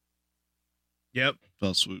Yep.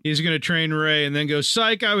 fell swoop. He's going to train Rey and then go,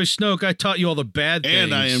 psych, I was Snoke. I taught you all the bad things.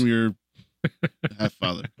 And I am your half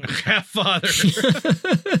father. half father.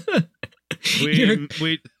 You're-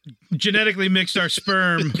 we genetically mixed our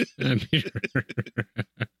sperm.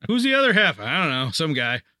 Who's the other half? I don't know. Some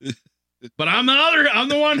guy. But I'm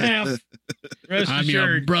the one half. Rest I'm your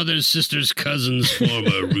assured. brother's sister's cousin's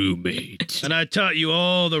former roommate. And I taught you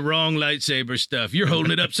all the wrong lightsaber stuff. You're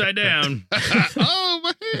holding it upside down. Oh,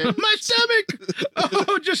 my hand. My stomach.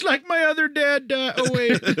 Oh, just like my other dad died. Oh,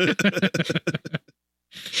 wait.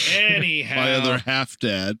 Anyhow. My other half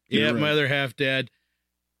dad. Yeah, my other half dad.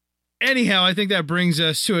 Anyhow, I think that brings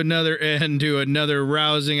us to another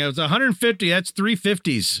rousing. It's 150. That's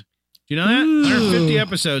 350s. Do you know that? Ooh. 150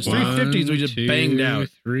 episodes. 350s we just banged out.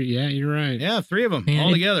 3. Yeah, you're right. Yeah, 3 of them Man, all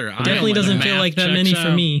it together. Definitely doesn't feel like that many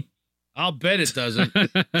for me. I'll bet it doesn't.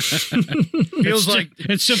 Feels like-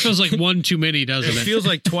 it still feels like one too many, doesn't It it? feels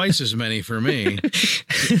like twice as many for me.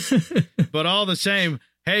 But all the same,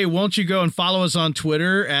 hey, won't you go and follow us on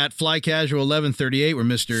Twitter at FlyCasual1138 where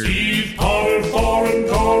Mr. Steve Pollard, foreign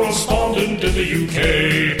correspondent in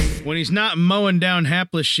the UK. When he's not mowing down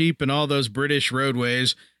hapless sheep in all those British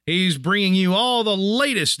roadways, he's bringing you all the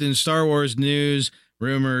latest in Star Wars news,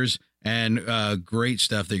 rumors, and great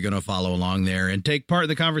stuff that you're going to follow along there and take part in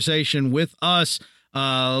the conversation with us.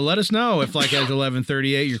 Let us know if like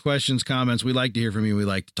 1138, your questions, comments. We like to hear from you. We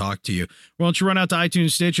like to talk to you. Why don't you run out to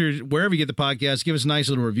iTunes, Stitcher, wherever you get the podcast, give us a nice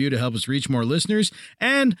little review to help us reach more listeners.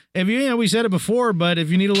 And if we said it before, but if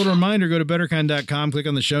you need a little reminder, go to betterkind.com, click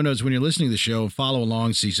on the show notes when you're listening to the show, follow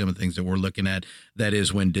along, see some of the things that we're looking at. That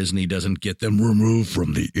is when Disney doesn't get them removed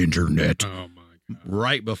from the internet Oh my god.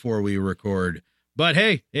 right before we record. But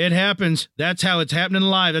hey, it happens. That's how it's happening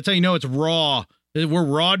live. That's how you know it's raw. We're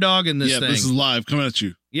raw dogging this Yeah, thing. this is live coming at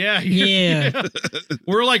you. Yeah. Yeah.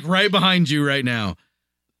 We're like right behind you right now.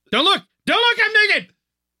 Don't look, I'm naked.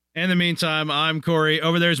 In the meantime, I'm Corey.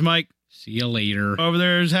 Over there's Mike. See you later. Over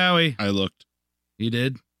there's Howie. I looked. You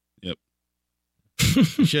did? Yep. You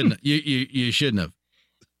shouldn't. You shouldn't have.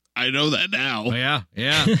 I know that now. Oh,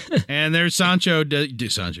 yeah. And there's Sancho.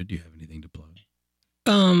 Sancho, do you have anything to plug?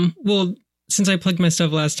 Well, since I plugged my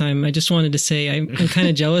stuff last time, I just wanted to say I'm kind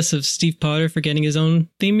of jealous of Steve Potter for getting his own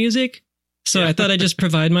theme music. So I thought I'd just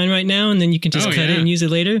provide mine right now, and then you can just cut it and use it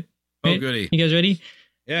later. Oh, Right? goody. You guys ready?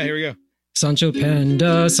 Yeah, here we go. Sancho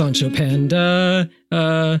Panda,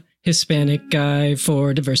 Hispanic guy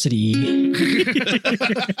for diversity.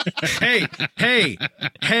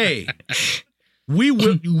 Hey. We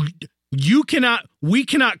will. we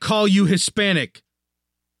cannot call you Hispanic.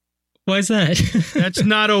 Why is that? That's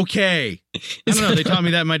not okay. I don't know. They taught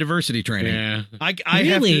me that in my diversity training. Yeah. I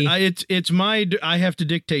Really? have to, I have to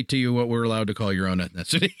dictate to you what we're allowed to call your own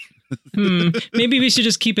ethnicity. Maybe we should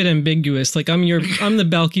just keep it ambiguous. Like I'm the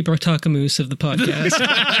Balki Bartakamoose of the podcast.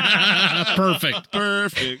 Perfect.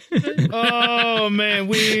 Oh man,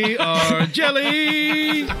 we are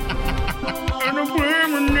jelly.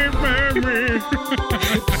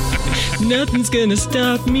 Nothing's gonna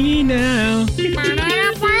stop me now.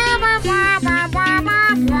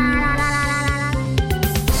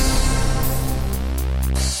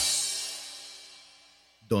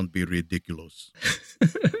 Don't be ridiculous.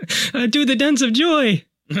 Do the dance of joy.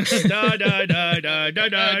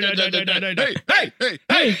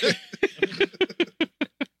 Hey!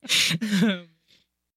 Hey.